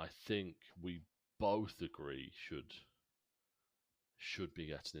I think we both agree should be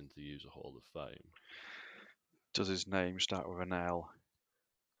getting into the User Hall of Fame. Does his name start with an L?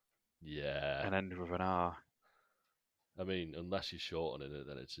 Yeah. And end with an R? I mean, unless you're shortening it,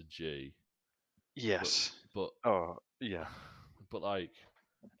 then it's a G. Yes. But oh yeah. But like,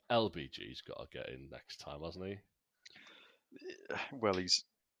 LBG's got to get in next time, hasn't he? Well, he's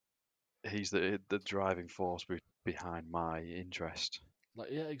the driving force behind my interest. Like,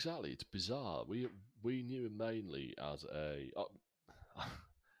 yeah, exactly. It's bizarre. We knew him mainly as a. Oh, do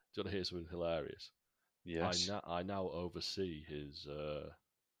you want to hear something hilarious? Yes. I now oversee his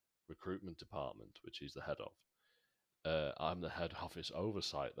recruitment department, which he's the head of. I'm the head office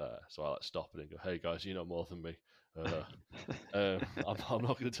oversight there, so I like stop it and go, "Hey guys, you know more than me. I'm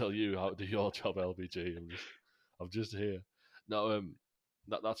not going to tell you how to do your job, LBG. I'm just here." No,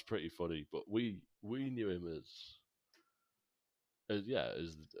 that's pretty funny. But we knew him as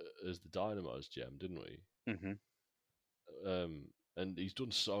the Dynamo's GM, didn't we? Mm-hmm. And he's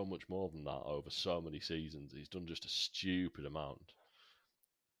done so much more than that over so many seasons. He's done just a stupid amount.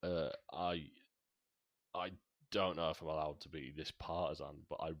 I don't know if I'm allowed to be this partisan,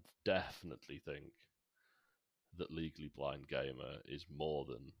 but I definitely think that Legally Blind Gamer is more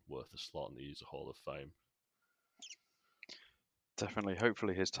than worth a slot in the User Hall of Fame. Definitely.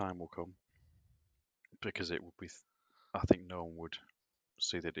 Hopefully his time will come, because it would be. I think no one would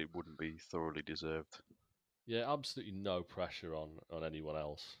see that it wouldn't be thoroughly deserved. Yeah, absolutely no pressure on anyone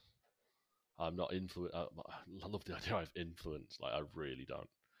else. I'm not influenced. I love the idea of influence. Like, I really don't.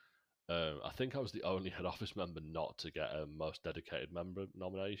 I think I was the only head office member not to get a most dedicated member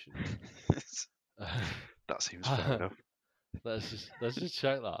nomination. That seems fair enough. Let's just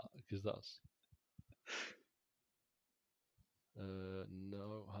check that, because that's.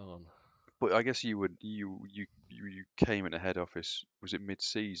 No, hang on. But I guess you came in a head office. Was it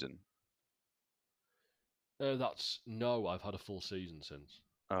mid-season? I've had a full season since.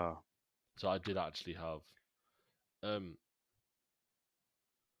 Oh. So I did actually have.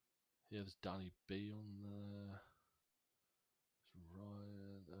 There's Danny B on there.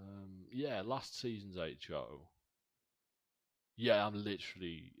 Ryan. Yeah, last season's HO. Yeah, I'm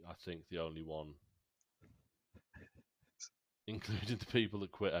literally, I think, the only one, including the people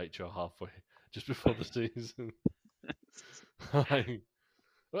that quit HO halfway just before the season. Like,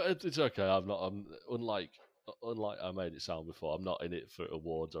 well, it's okay. I'm unlike I made it sound before. I'm not in it for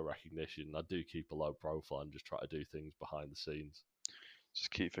awards or recognition. I do keep a low profile and just try to do things behind the scenes.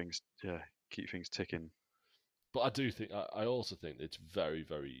 Just keep things ticking. But I do think I also think it's very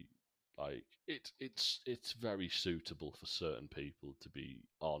very like it's very suitable for certain people to be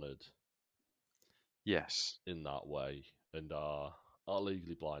honoured Yes. in that way, and our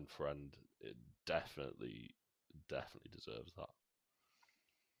legally blind friend definitely deserves that.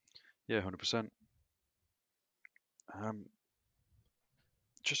 Yeah, 100%.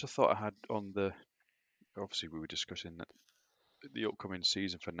 Just a thought I had on the. Obviously, we were discussing the upcoming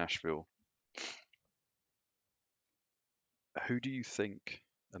season for Nashville. Who do you think,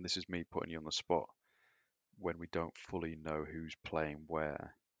 and this is me putting you on the spot, when we don't fully know who's playing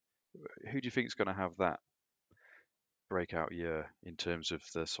where, who do you think is going to have that breakout year in terms of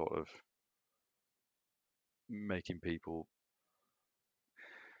the sort of making people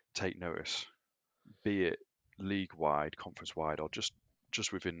take notice, be it league wide, conference wide, or just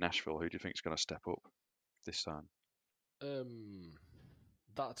within Nashville? Who do you think is going to step up this time?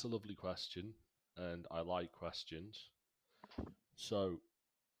 That's a lovely question, and I like questions. So,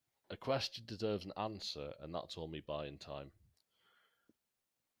 a question deserves an answer, and that's all me buying time.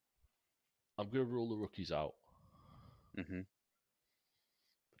 I'm going to rule the rookies out. Mm-hmm.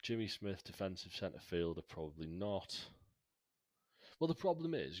 Jimmy Smith, defensive centre fielder, probably not. Well, the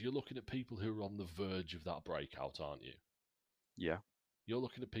problem is you're looking at people who are on the verge of that breakout, aren't you? Yeah. You're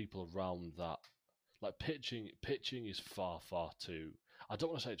looking at people around that. Like pitching is far too. I don't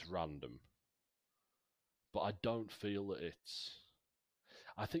want to say it's random, but I don't feel that it's.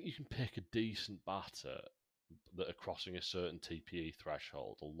 I think you can pick a decent batter that are crossing a certain TPE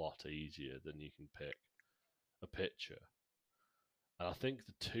threshold a lot easier than you can pick a pitcher. And I think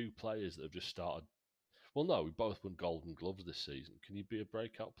the two players that have just started. Well, no, we both won Golden Gloves this season. Can you be a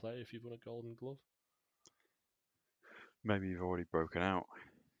breakout player if you've won a Golden Glove? Maybe you've already broken out.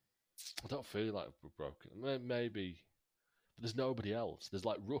 I don't feel like we're broken. Maybe, but there's nobody else. There's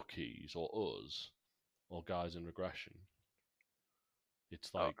like rookies or us or guys in regression.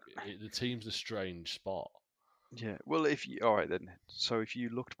 It's like the team's a strange spot. Yeah. Well, all right then. So if you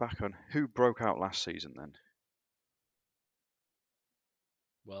looked back on who broke out last season, then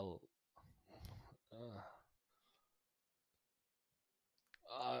Well,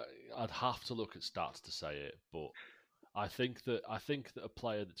 I'd have to look at stats to say it, but I think that a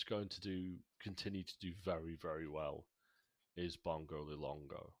player that's going to continue to do very very well is Bongo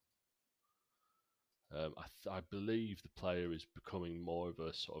Lilongo. I believe the player is becoming more of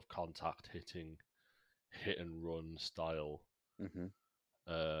a sort of contact hitting, hit and run style. mm-hmm.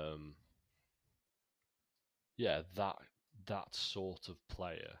 Yeah, that sort of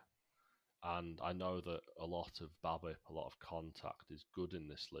player. And I know that a lot of BABIP, a lot of contact is good in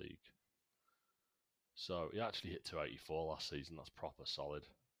this league. So he actually hit 284 last season. That's proper solid.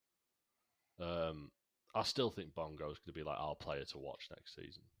 I still think Bongo's going to be like our player to watch next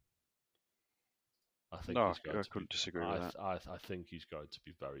season. I think No, he's going I to couldn't be, disagree with that. I think he's going to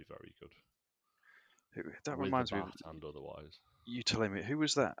be very, very good. That with reminds the me bat of and otherwise. you telling me who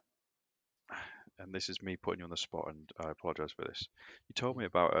was that? And this is me putting you on the spot, and I apologise for this. You told me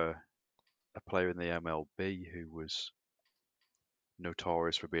about a player in the MLB who was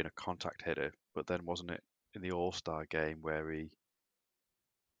notorious for being a contact hitter, but then wasn't it in the All-Star game where he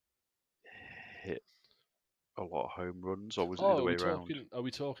hit a lot of home runs, or was it the other way around? Are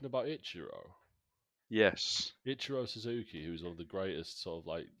we talking about Ichiro? Yes. Ichiro Suzuki, who's one of the greatest sort of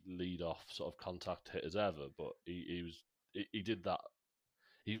like lead off sort of contact hitters ever, but he did that.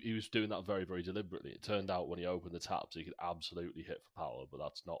 He was doing that very, very deliberately. It turned out when he opened the taps, he could absolutely hit for power, but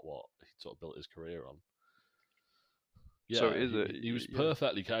that's not what he sort of built his career on. So Yeah, is it? he was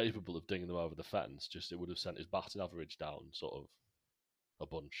perfectly capable of dinging them over the fence. Just it would have sent his batting average down sort of a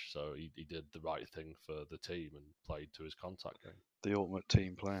bunch. So he did the right thing for the team and played to his contact game. The ultimate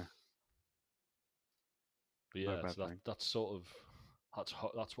team player. But yeah, so that's sort of that's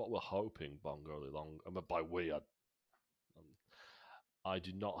what we're hoping Bongo Lilongo. I mean, by we, I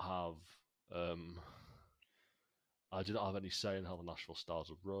do not have any say in how the Nashville Stars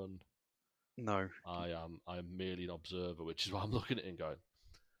will run. No. I am merely an observer, which is why I'm looking at it and going,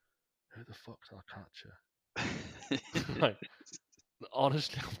 who the fuck's our catcher? Like,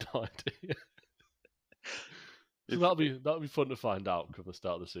 honestly, I've no idea. So that'll be fun to find out come the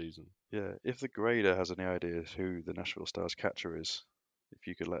start of the season. Yeah, if the grader has any ideas who the Nashville Stars catcher is, if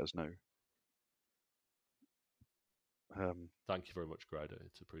you could let us know. Thank you very much, grader.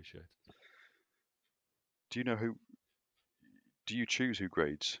 It's appreciated. Do do you choose who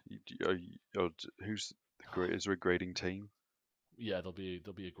grades? Who's the grade? Is there a grading team? Yeah, there'll be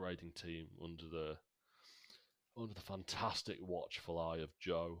a grading team under the fantastic watchful eye of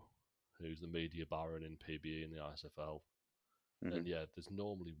Joe, who's the media baron in PBE and the ISFL. Mhm. And yeah, there's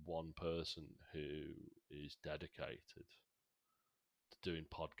normally one person who is dedicated to doing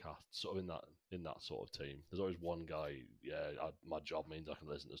podcasts, sort of in that sort of team. There's always one guy. Yeah, my job means I can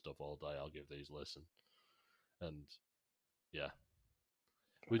listen to stuff all day. I'll give these a listen. And yeah,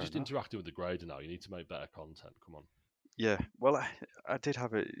 we're Fair just enough. interacting with the grader now. You need to make better content. Come on. Yeah, well, I did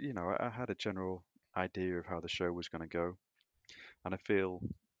have a, I had a general idea of how the show was going to go, and I feel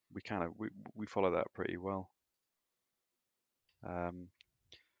we follow that pretty well. I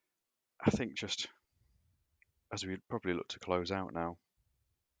think just as we probably look to close out now.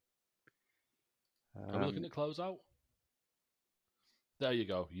 Are we looking at close out? There you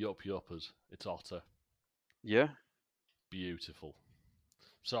go. Yuppers. It's Otter. Yeah, Beautiful.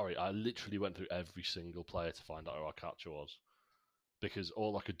 Sorry, I literally went through every single player to find out who our catcher was. Because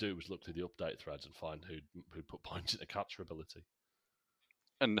all I could do was look through the update threads and find who'd put points in the catcher ability.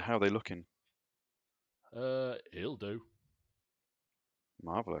 and how are they looking? He'll do.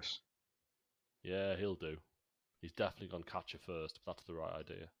 Marvelous. Yeah, he'll do. He's definitely gone catcher first, but that's the right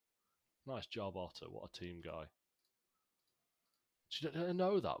idea. Nice job, Otter. What a team guy. Did you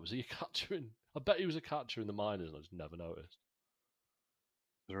know that? Was he a catcher in... I bet he was a catcher in the minors and I just never noticed.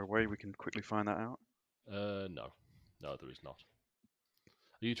 Is there a way we can quickly find that out? No. No, there is not.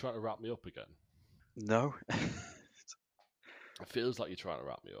 Are you trying to wrap me up again? No. It feels like you're trying to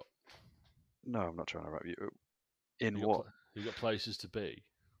wrap me up. No, I'm not trying to wrap you up. In You what? You got places to be.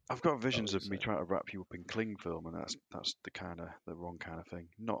 I've got visions of me saying. trying to wrap you up in cling film, and that's the wrong kind of thing.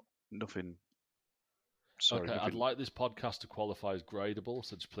 Nothing. Sorry, Okay, I'd nothing. like this podcast to qualify as gradable,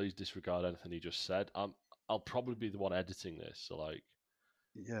 so just please disregard anything he just said. I'll probably be the one editing this, so like,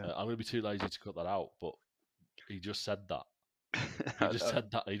 Yeah. I'm gonna be too lazy to cut that out. But he just said that.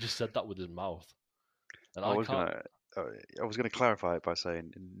 He just said that with his mouth, and I was gonna clarify it by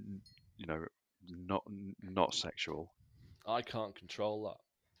saying, not sexual. I can't control that.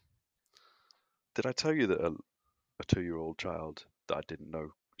 Did I tell you that a 2-year-old child that I didn't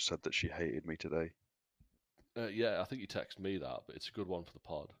know said that she hated me today? Yeah, I think you texted me that, but it's a good one for the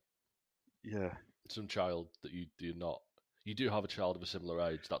pod. Yeah. Some child that you do not. You do have a child of a similar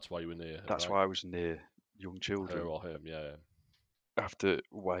age. That's why you were near her. That's right? why I was near young children. Her or him, yeah. After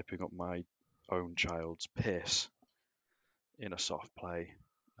wiping up my own child's piss in a soft play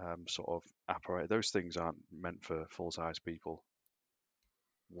sort of apparatus. Those things aren't meant for full-size people.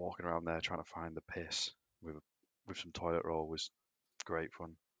 Walking around there trying to find the piss with some toilet roll was great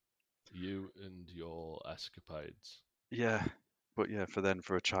fun. You and your escapades. Yeah, but yeah,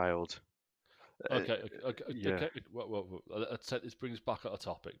 for a child. Okay. Yeah. Well, let's set this brings back at a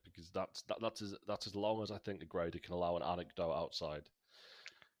topic because that's as long as I think the grader can allow an anecdote outside.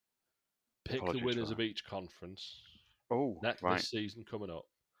 Pick Apologies the winners for of each conference. Oh, right. This season coming up,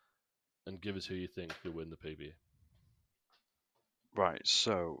 and give us who you think will win the PBA. Right.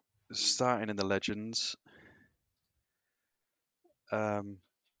 So starting in the legends,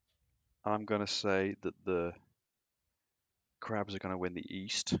 I'm gonna say that the Crabs are gonna win the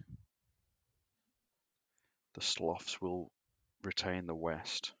East. The Sloths will retain the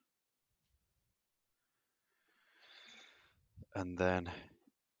West. And then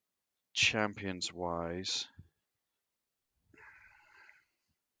champions-wise,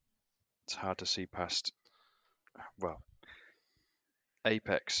 it's hard to see past, well,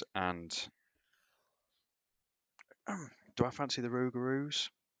 Apex and... do I fancy the Rougarous?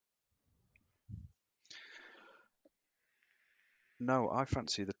 No, I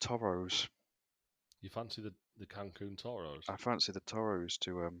fancy the Toros. You fancy the Cancun Toros? I fancy the Toros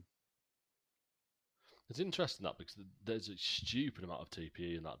to... It's interesting that because there's a stupid amount of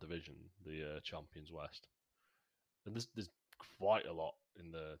TPE in that division, the Champions West, and there's quite a lot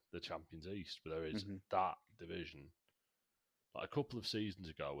in the Champions East, but there is that division. Like a couple of seasons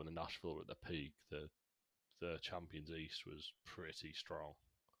ago, when the Nashville were at their peak, the Champions East was pretty strong.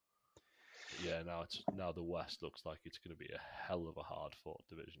 But yeah, now the West looks like it's going to be a hell of a hard fought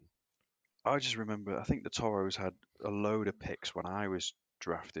division. I just remember, I think the Toros had a load of picks when I was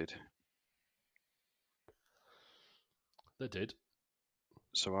drafted. They did.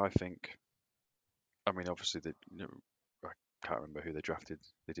 So I think, I mean, obviously, I can't remember who they drafted.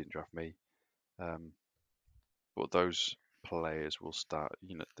 They didn't draft me. But those players will start,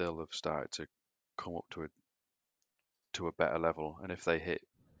 they'll have started to come up to a better level. And if they hit,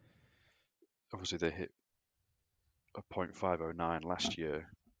 obviously they hit a .509 last year,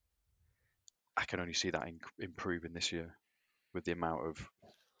 I can only see that improving this year. with the amount of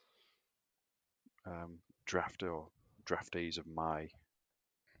draftees of my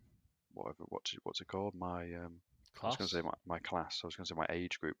what's it called? My I was going Class? to say my class. I was going to say my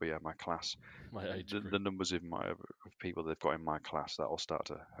age group, but yeah, my class. My age The group. numbers of people they've got in my class, that'll start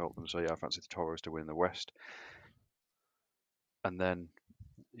to help them. So yeah, I fancy the Toros to win the West. And then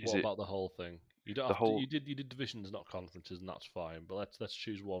What about the whole thing? You don't the have whole? to, you did divisions, not conferences, and that's fine. But let's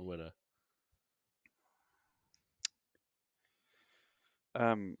choose one winner.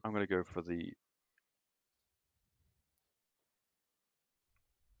 I'm going to go for the.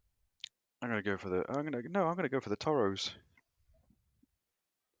 I'm going to go for the Toros.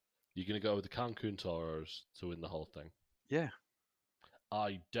 You're going to go with the Cancun Toros to win the whole thing. Yeah.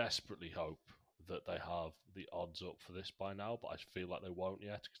 I desperately hope that they have the odds up for this by now, but I feel like they won't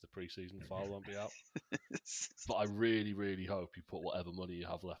yet because the preseason file won't be out. But I really, really hope you put whatever money you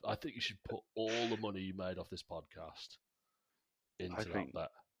have left. I think you should put all the money you made off this podcast into that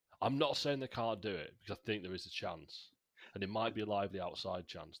bet. I'm not saying they can't do it because I think there is a chance, and it might be a lively outside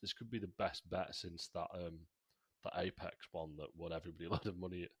chance. This could be the best bet since that Apex one that won everybody a lot of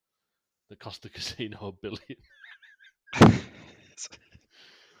money that cost the casino $1 billion.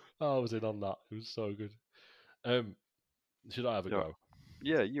 I was in on that. It was so good. Should I have a go?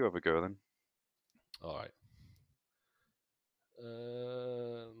 Yeah, you have a go then. All right.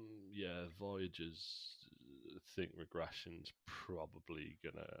 Yeah, Voyagers think Regression's probably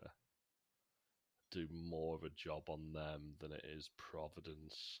gonna do more of a job on them than it is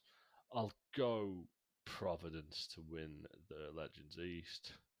Providence. I'll go Providence to win the Legends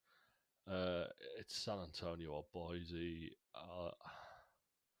East. It's San Antonio or Boise.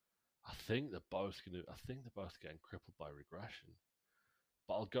 I think they're both getting crippled by regression.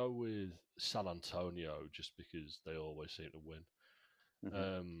 But I'll go with San Antonio just because they always seem to win.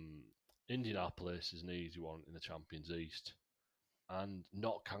 Mm-hmm. Indianapolis is an easy one in the Champions East, and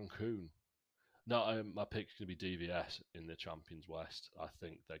not Cancun. No, my pick's going to be DVS in the Champions West. I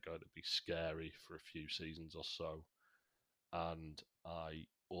think they're going to be scary for a few seasons or so, and I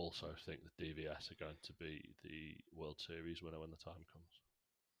also think that DVS are going to be the World Series winner when the time comes.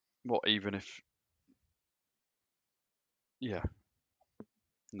 What, even if? Yeah.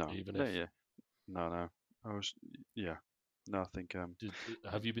 No. Even no, if? Yeah. No. I was. Yeah. No, I think.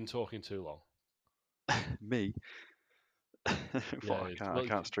 Have you been talking too long? Me? Yeah, I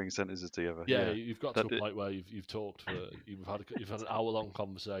can't string sentences together. Yeah, you've got to a point where you've talked for you've had an hour-long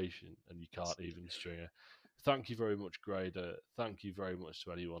conversation and you can't even string it. Thank you very much, Grader. Thank you very much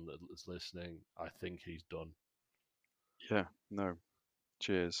to anyone that is listening. I think he's done. Yeah. No.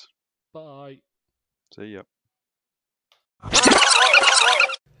 Cheers. Bye. See ya.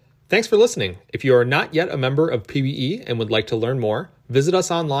 Thanks for listening. If you are not yet a member of PBE and would like to learn more, visit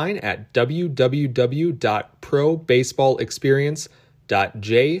us online at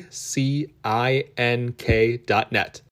www.probaseballexperience.jcink.net.